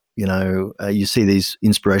about, you see these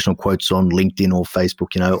inspirational quotes on LinkedIn or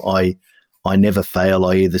Facebook, I never fail,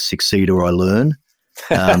 I either succeed or I learn,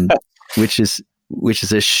 which is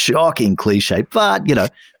a shocking cliche, but,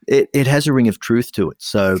 it has a ring of truth to it.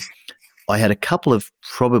 So I had a couple of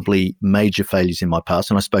probably major failures in my past,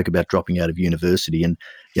 and I spoke about dropping out of university, and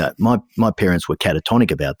my parents were catatonic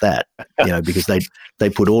about that, because they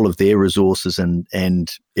put all of their resources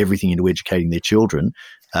and everything into educating their children,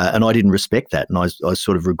 and I didn't respect that, and I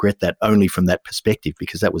sort of regret that only from that perspective,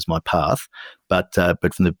 because that was my path, but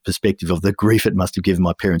from the perspective of the grief it must have given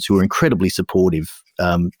my parents, who were incredibly supportive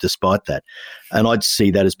despite that. And I'd see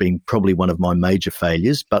that as being probably one of my major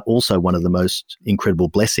failures, but also one of the most incredible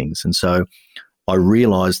blessings. And so I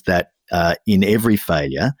realised that in every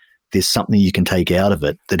failure, there's something you can take out of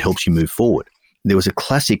it that helps you move forward. There was a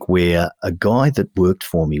classic where a guy that worked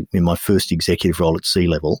for me in my first executive role at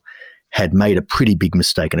C-Level, had made a pretty big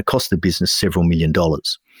mistake, and it cost the business several $1 million.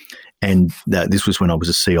 And this was when I was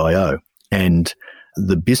a CIO. And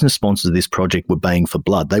the business sponsors of this project were baying for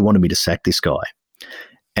blood. They wanted me to sack this guy.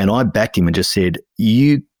 And I backed him and just said,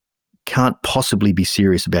 you can't possibly be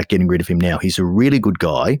serious about getting rid of him now. He's a really good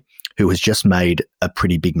guy who has just made a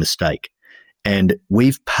pretty big mistake. And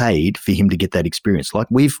we've paid for him to get that experience. Like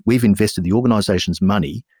we've invested the organization's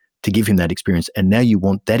money to give him that experience. And now you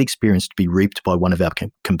want that experience to be reaped by one of our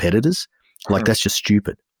competitors? Like that's just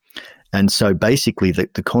stupid. And so basically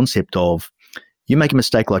the concept of you make a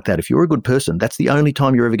mistake like that, if you're a good person, that's the only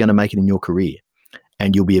time you're ever going to make it in your career.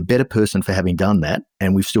 And you'll be a better person for having done that.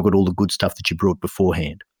 And we've still got all the good stuff that you brought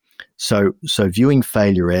beforehand. So viewing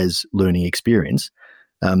failure as learning experience,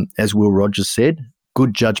 as Will Rogers said,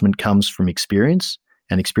 good judgment comes from experience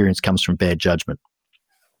and experience comes from bad judgment.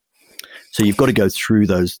 So you've got to go through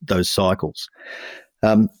those cycles.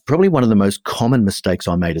 Probably one of the most common mistakes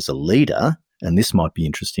I made as a leader, and this might be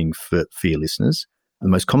interesting for your listeners, the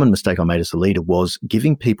most common mistake I made as a leader was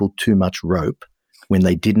giving people too much rope when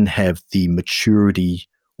they didn't have the maturity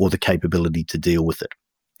or the capability to deal with it.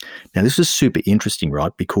 Now, this is super interesting,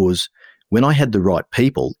 right? Because when I had the right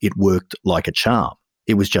people, it worked like a charm.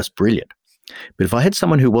 It was just brilliant. But if I had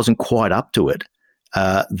someone who wasn't quite up to it,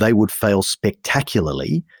 they would fail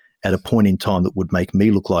spectacularly at a point in time that would make me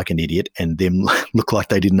look like an idiot and them look like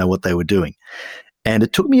they didn't know what they were doing. And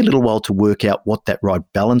it took me a little while to work out what that right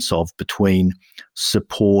balance of between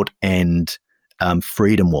support and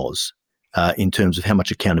freedom was in terms of how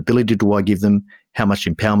much accountability do I give them, how much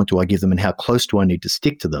empowerment do I give them, and how close do I need to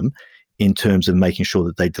stick to them in terms of making sure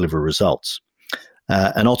that they deliver results.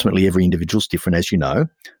 And ultimately, every individual is different, as you know,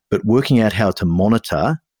 but working out how to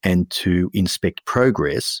monitor and to inspect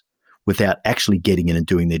progress without actually getting in and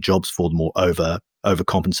doing their jobs for them or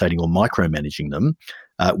overcompensating or micromanaging them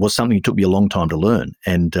was something that took me a long time to learn.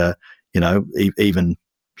 And, even,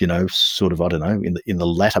 sort of, I don't know, in the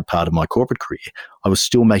latter part of my corporate career, I was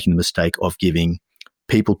still making the mistake of giving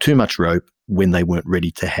people too much rope when they weren't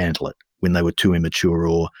ready to handle it, when they were too immature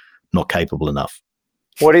or not capable enough.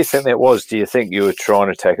 What do you think that was? Do you think you were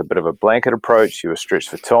trying to take a bit of a blanket approach, you were stretched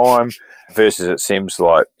for time, versus it seems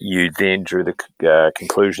like you then drew the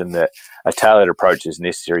conclusion that a tailored approach is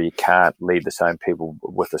necessary? You can't lead the same people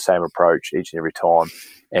with the same approach each and every time.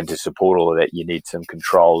 And to support all of that, you need some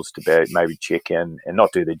controls to maybe check in and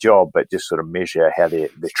not do the job, but just sort of measure how they're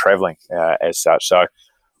travelling as such. So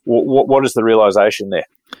what is the realisation there?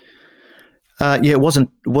 It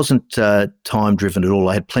wasn't time driven at all.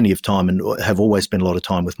 I had plenty of time and have always spent a lot of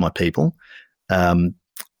time with my people.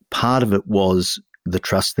 Part of it was the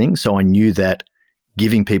trust thing. So I knew that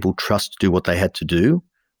giving people trust to do what they had to do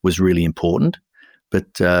was really important.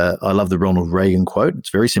 But I love the Ronald Reagan quote.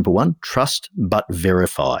 It's a very simple one: trust but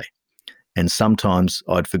verify. And sometimes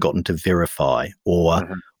I'd forgotten to verify, or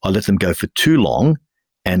I let them go for too long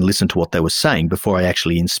and listen to what they were saying before I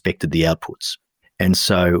actually inspected the outputs. And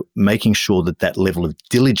so making sure that level of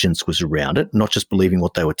diligence was around it, not just believing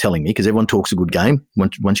what they were telling me, because everyone talks a good game.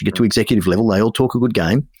 Once you get to executive level, they all talk a good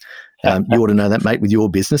game. You ought to know that, mate, with your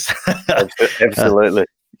business. Absolutely.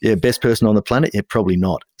 Best person on the planet? Yeah, probably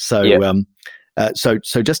not. So,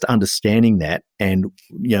 so just understanding that and,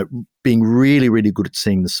 being really, really good at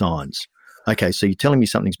seeing the signs. Okay, so you're telling me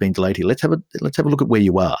something's been delayed here. Let's have a look at where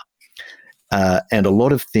you are. And a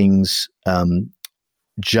lot of things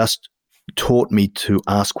just taught me to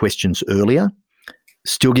ask questions earlier,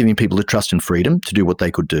 still giving people the trust and freedom to do what they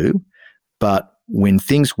could do. But when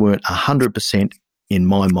things weren't 100% in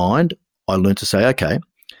my mind, I learned to say, okay,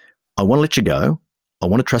 I want to let you go. I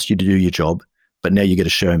want to trust you to do your job, but now you got to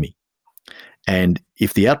show me. And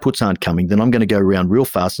if the outputs aren't coming, then I'm going to go around real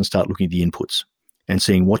fast and start looking at the inputs and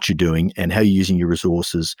seeing what you're doing and how you're using your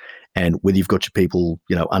resources and whether you've got your people,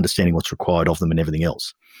 understanding what's required of them and everything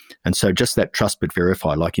else. And so just that trust but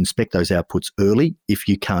verify, like inspect those outputs early if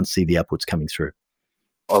you can't see the outputs coming through.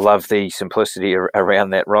 I love the simplicity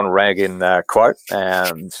around that Ronald Reagan quote.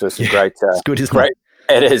 So it's great. It's good, isn't it?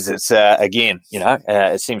 It is. It's, again,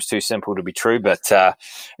 it seems too simple to be true, but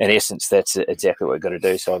in essence, that's exactly what we've got to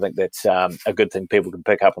do. So I think that's a good thing people can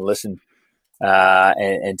pick up and listen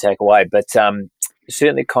and take away. But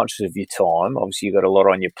certainly conscious of your time. Obviously, you've got a lot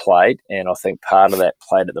on your plate, and I think part of that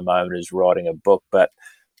plate at the moment is writing a book. But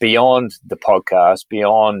beyond the podcast,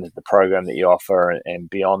 beyond the program that you offer, and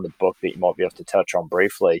beyond the book that you might be able to touch on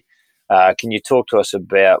briefly, can you talk to us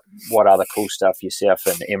about what other cool stuff yourself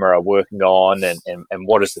and Emma are working on, and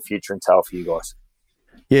what does the future entail for you guys?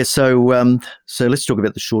 Yeah, so let's talk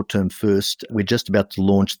about the short term first. We're just about to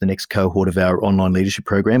launch the next cohort of our online leadership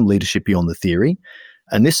program, Leadership Beyond the Theory.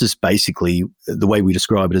 And this is basically the way we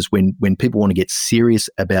describe it is when people want to get serious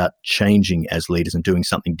about changing as leaders and doing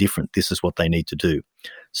something different, this is what they need to do.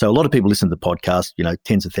 So a lot of people listen to the podcast,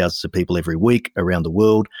 tens of thousands of people every week around the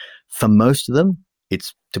world. For most of them,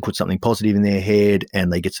 it's to put something positive in their head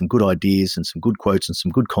and they get some good ideas and some good quotes and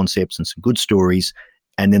some good concepts and some good stories,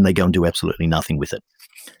 and then they go and do absolutely nothing with it.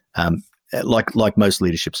 Like most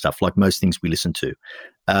leadership stuff, like most things we listen to.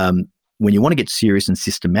 When you want to get serious and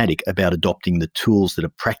systematic about adopting the tools that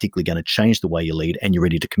are practically going to change the way you lead and you're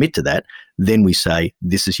ready to commit to that, then we say,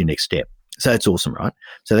 this is your next step. So that's awesome, right?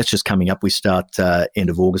 So that's just coming up. We start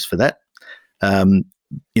end of August for that. In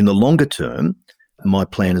the longer term, my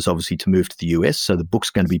plan is obviously to move to the US. So the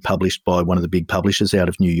book's going to be published by one of the big publishers out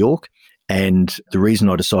of New York. And the reason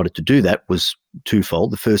I decided to do that was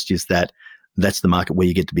twofold. The first is that that's the market where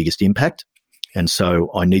you get the biggest impact. And so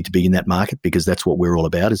I need to be in that market because that's what we're all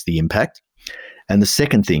about, is the impact. And the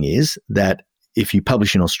second thing is that if you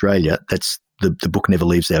publish in Australia, that's the book never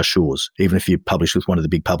leaves our shores, even if you publish with one of the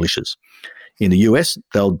big publishers. In the US,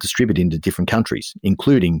 they'll distribute into different countries,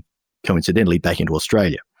 including, coincidentally, back into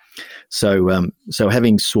Australia. So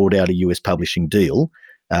having sought out a US publishing deal,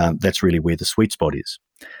 that's really where the sweet spot is.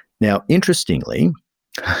 Now, interestingly,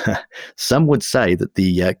 some would say that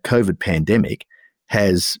the COVID pandemic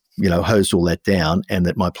has, hosed all that down and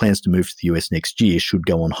that my plans to move to the US next year should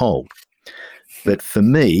go on hold. But for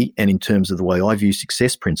me, and in terms of the way I view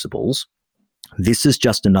success principles, this is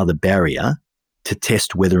just another barrier to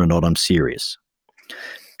test whether or not I'm serious.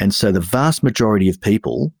 And so the vast majority of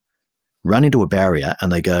people run into a barrier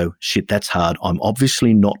and they go, shit, that's hard. I'm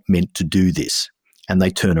obviously not meant to do this. And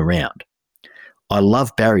they turn around. I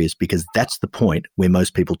love barriers because that's the point where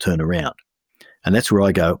most people turn around. And that's where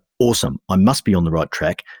I go, awesome, I must be on the right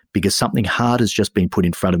track because something hard has just been put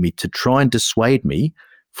in front of me to try and dissuade me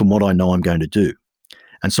from what I know I'm going to do.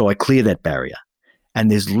 And so I clear that barrier. And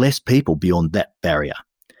there's less people beyond that barrier.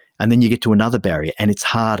 And then you get to another barrier and it's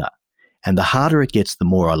harder. And the harder it gets, the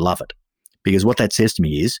more I love it. Because what that says to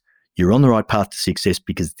me is, you're on the right path to success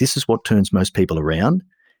because this is what turns most people around.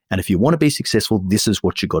 And if you want to be successful, this is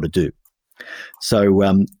what you've got to do. So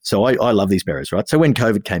I love these barriers, right? So when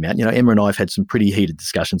COVID came out, Emma and I have had some pretty heated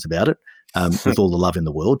discussions about it with all the love in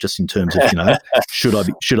the world, just in terms of,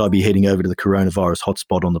 should I be heading over to the coronavirus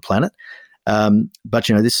hotspot on the planet? But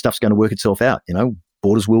this stuff's going to work itself out.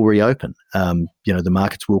 Borders will reopen. The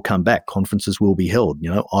markets will come back. Conferences will be held.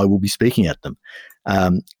 I will be speaking at them.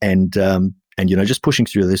 And just pushing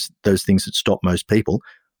through those things that stop most people.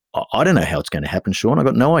 I don't know how it's going to happen, Sean. I've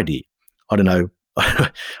got no idea. I don't know.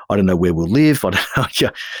 I don't know where we'll live. I don't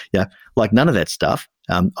know. Like none of that stuff.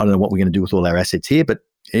 I don't know what we're going to do with all our assets here, but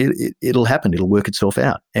it'll happen. It'll work itself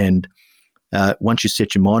out. And once you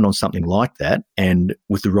set your mind on something like that, and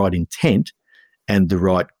with the right intent and the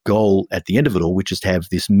right goal at the end of it all, which is to have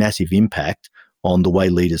this massive impact on the way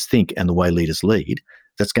leaders think and the way leaders lead,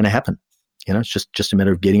 that's going to happen. It's just a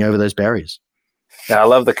matter of getting over those barriers. Now, I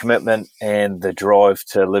love the commitment and the drive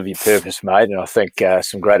to live your purpose, mate. And I think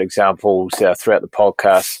some great examples throughout the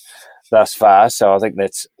podcast thus far. So I think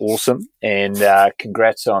that's awesome. And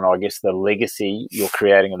congrats on, I guess, the legacy you're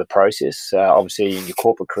creating in the process. Obviously, in your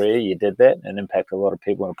corporate career, you did that and impacted a lot of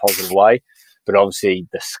people in a positive way. But obviously,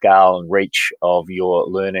 the scale and reach of your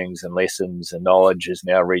learnings and lessons and knowledge is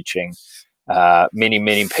now reaching many,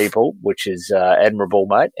 many people, which is admirable,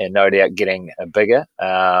 mate, and no doubt getting bigger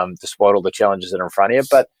despite all the challenges that are in front of you.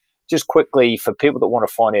 But just quickly, for people that want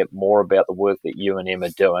to find out more about the work that you and Em are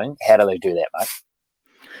doing, how do they do that, mate?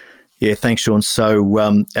 Yeah, thanks, Sean. So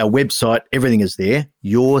our website, everything is there,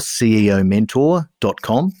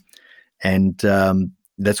 yourceomentor.com. And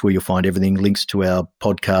that's where you'll find everything, links to our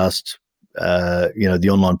podcast, the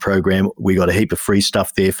online program. We got a heap of free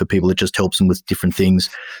stuff there for people that just helps them with different things.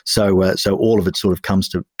 So all of it sort of comes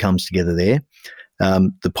together there.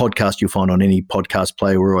 The podcast you'll find on any podcast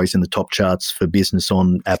player. We're always in the top charts for business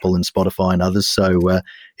on Apple and Spotify and others. So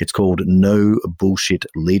it's called No Bullshit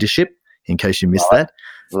Leadership, in case you missed that.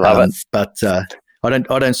 Love it. But I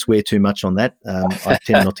don't swear too much on that. I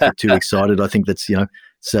tend not to get too excited. I think that's so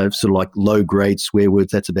sort of like low grade swear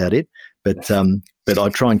words. That's about it. But I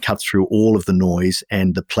try and cut through all of the noise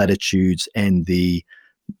and the platitudes and the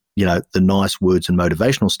nice words and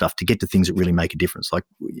motivational stuff to get to things that really make a difference. Like,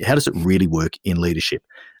 how does it really work in leadership?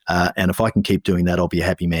 And if I can keep doing that, I'll be a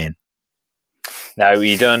happy man. No,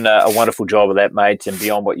 you're doing a wonderful job of that, mate. And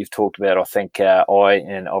beyond what you've talked about, I think I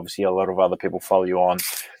and obviously a lot of other people follow you on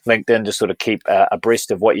LinkedIn to sort of keep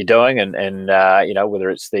abreast of what you're doing and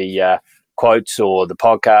whether it's the quotes or the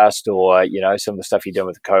podcast or, some of the stuff you're doing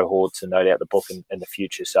with the cohorts and no doubt the book in the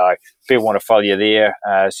future. So if people want to follow you there,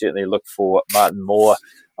 certainly look for Martin Moore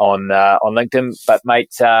on LinkedIn. But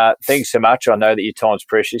mate, thanks so much. I know that your time's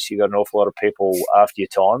precious. You've got an awful lot of people after your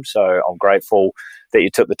time, so I'm grateful that you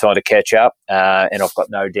took the time to catch up. And I've got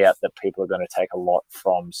no doubt that people are going to take a lot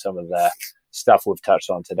from some of the stuff we've touched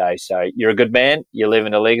on today. So you're a good man. You're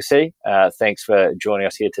leaving a legacy. Thanks for joining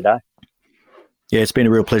us here today. Yeah, it's been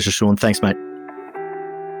a real pleasure, Sean. Thanks, mate.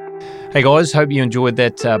 Hey guys, hope you enjoyed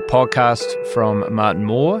that podcast from Martin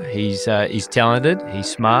Moore. He's talented, he's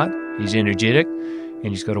smart, he's energetic, and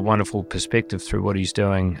he's got a wonderful perspective through what he's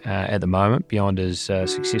doing at the moment beyond his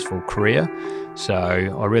successful career. So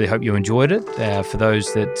I really hope you enjoyed it. For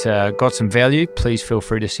those that got some value, please feel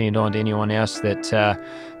free to send on to anyone else that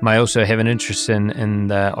may also have an interest in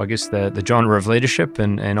the genre of leadership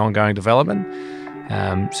and ongoing development.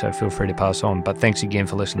 So feel free to pass on. But thanks again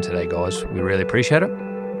for listening today, guys. We really appreciate it.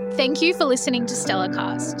 Thank you for listening to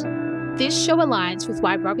Stellarcast. This show aligns with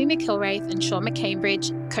why Robbie McIlwraith and Sean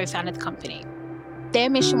McCambridge co-founded the company. Their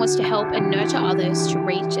mission was to help and nurture others to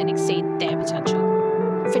reach and exceed their potential.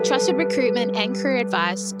 For trusted recruitment and career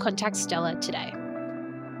advice, contact Stellar today.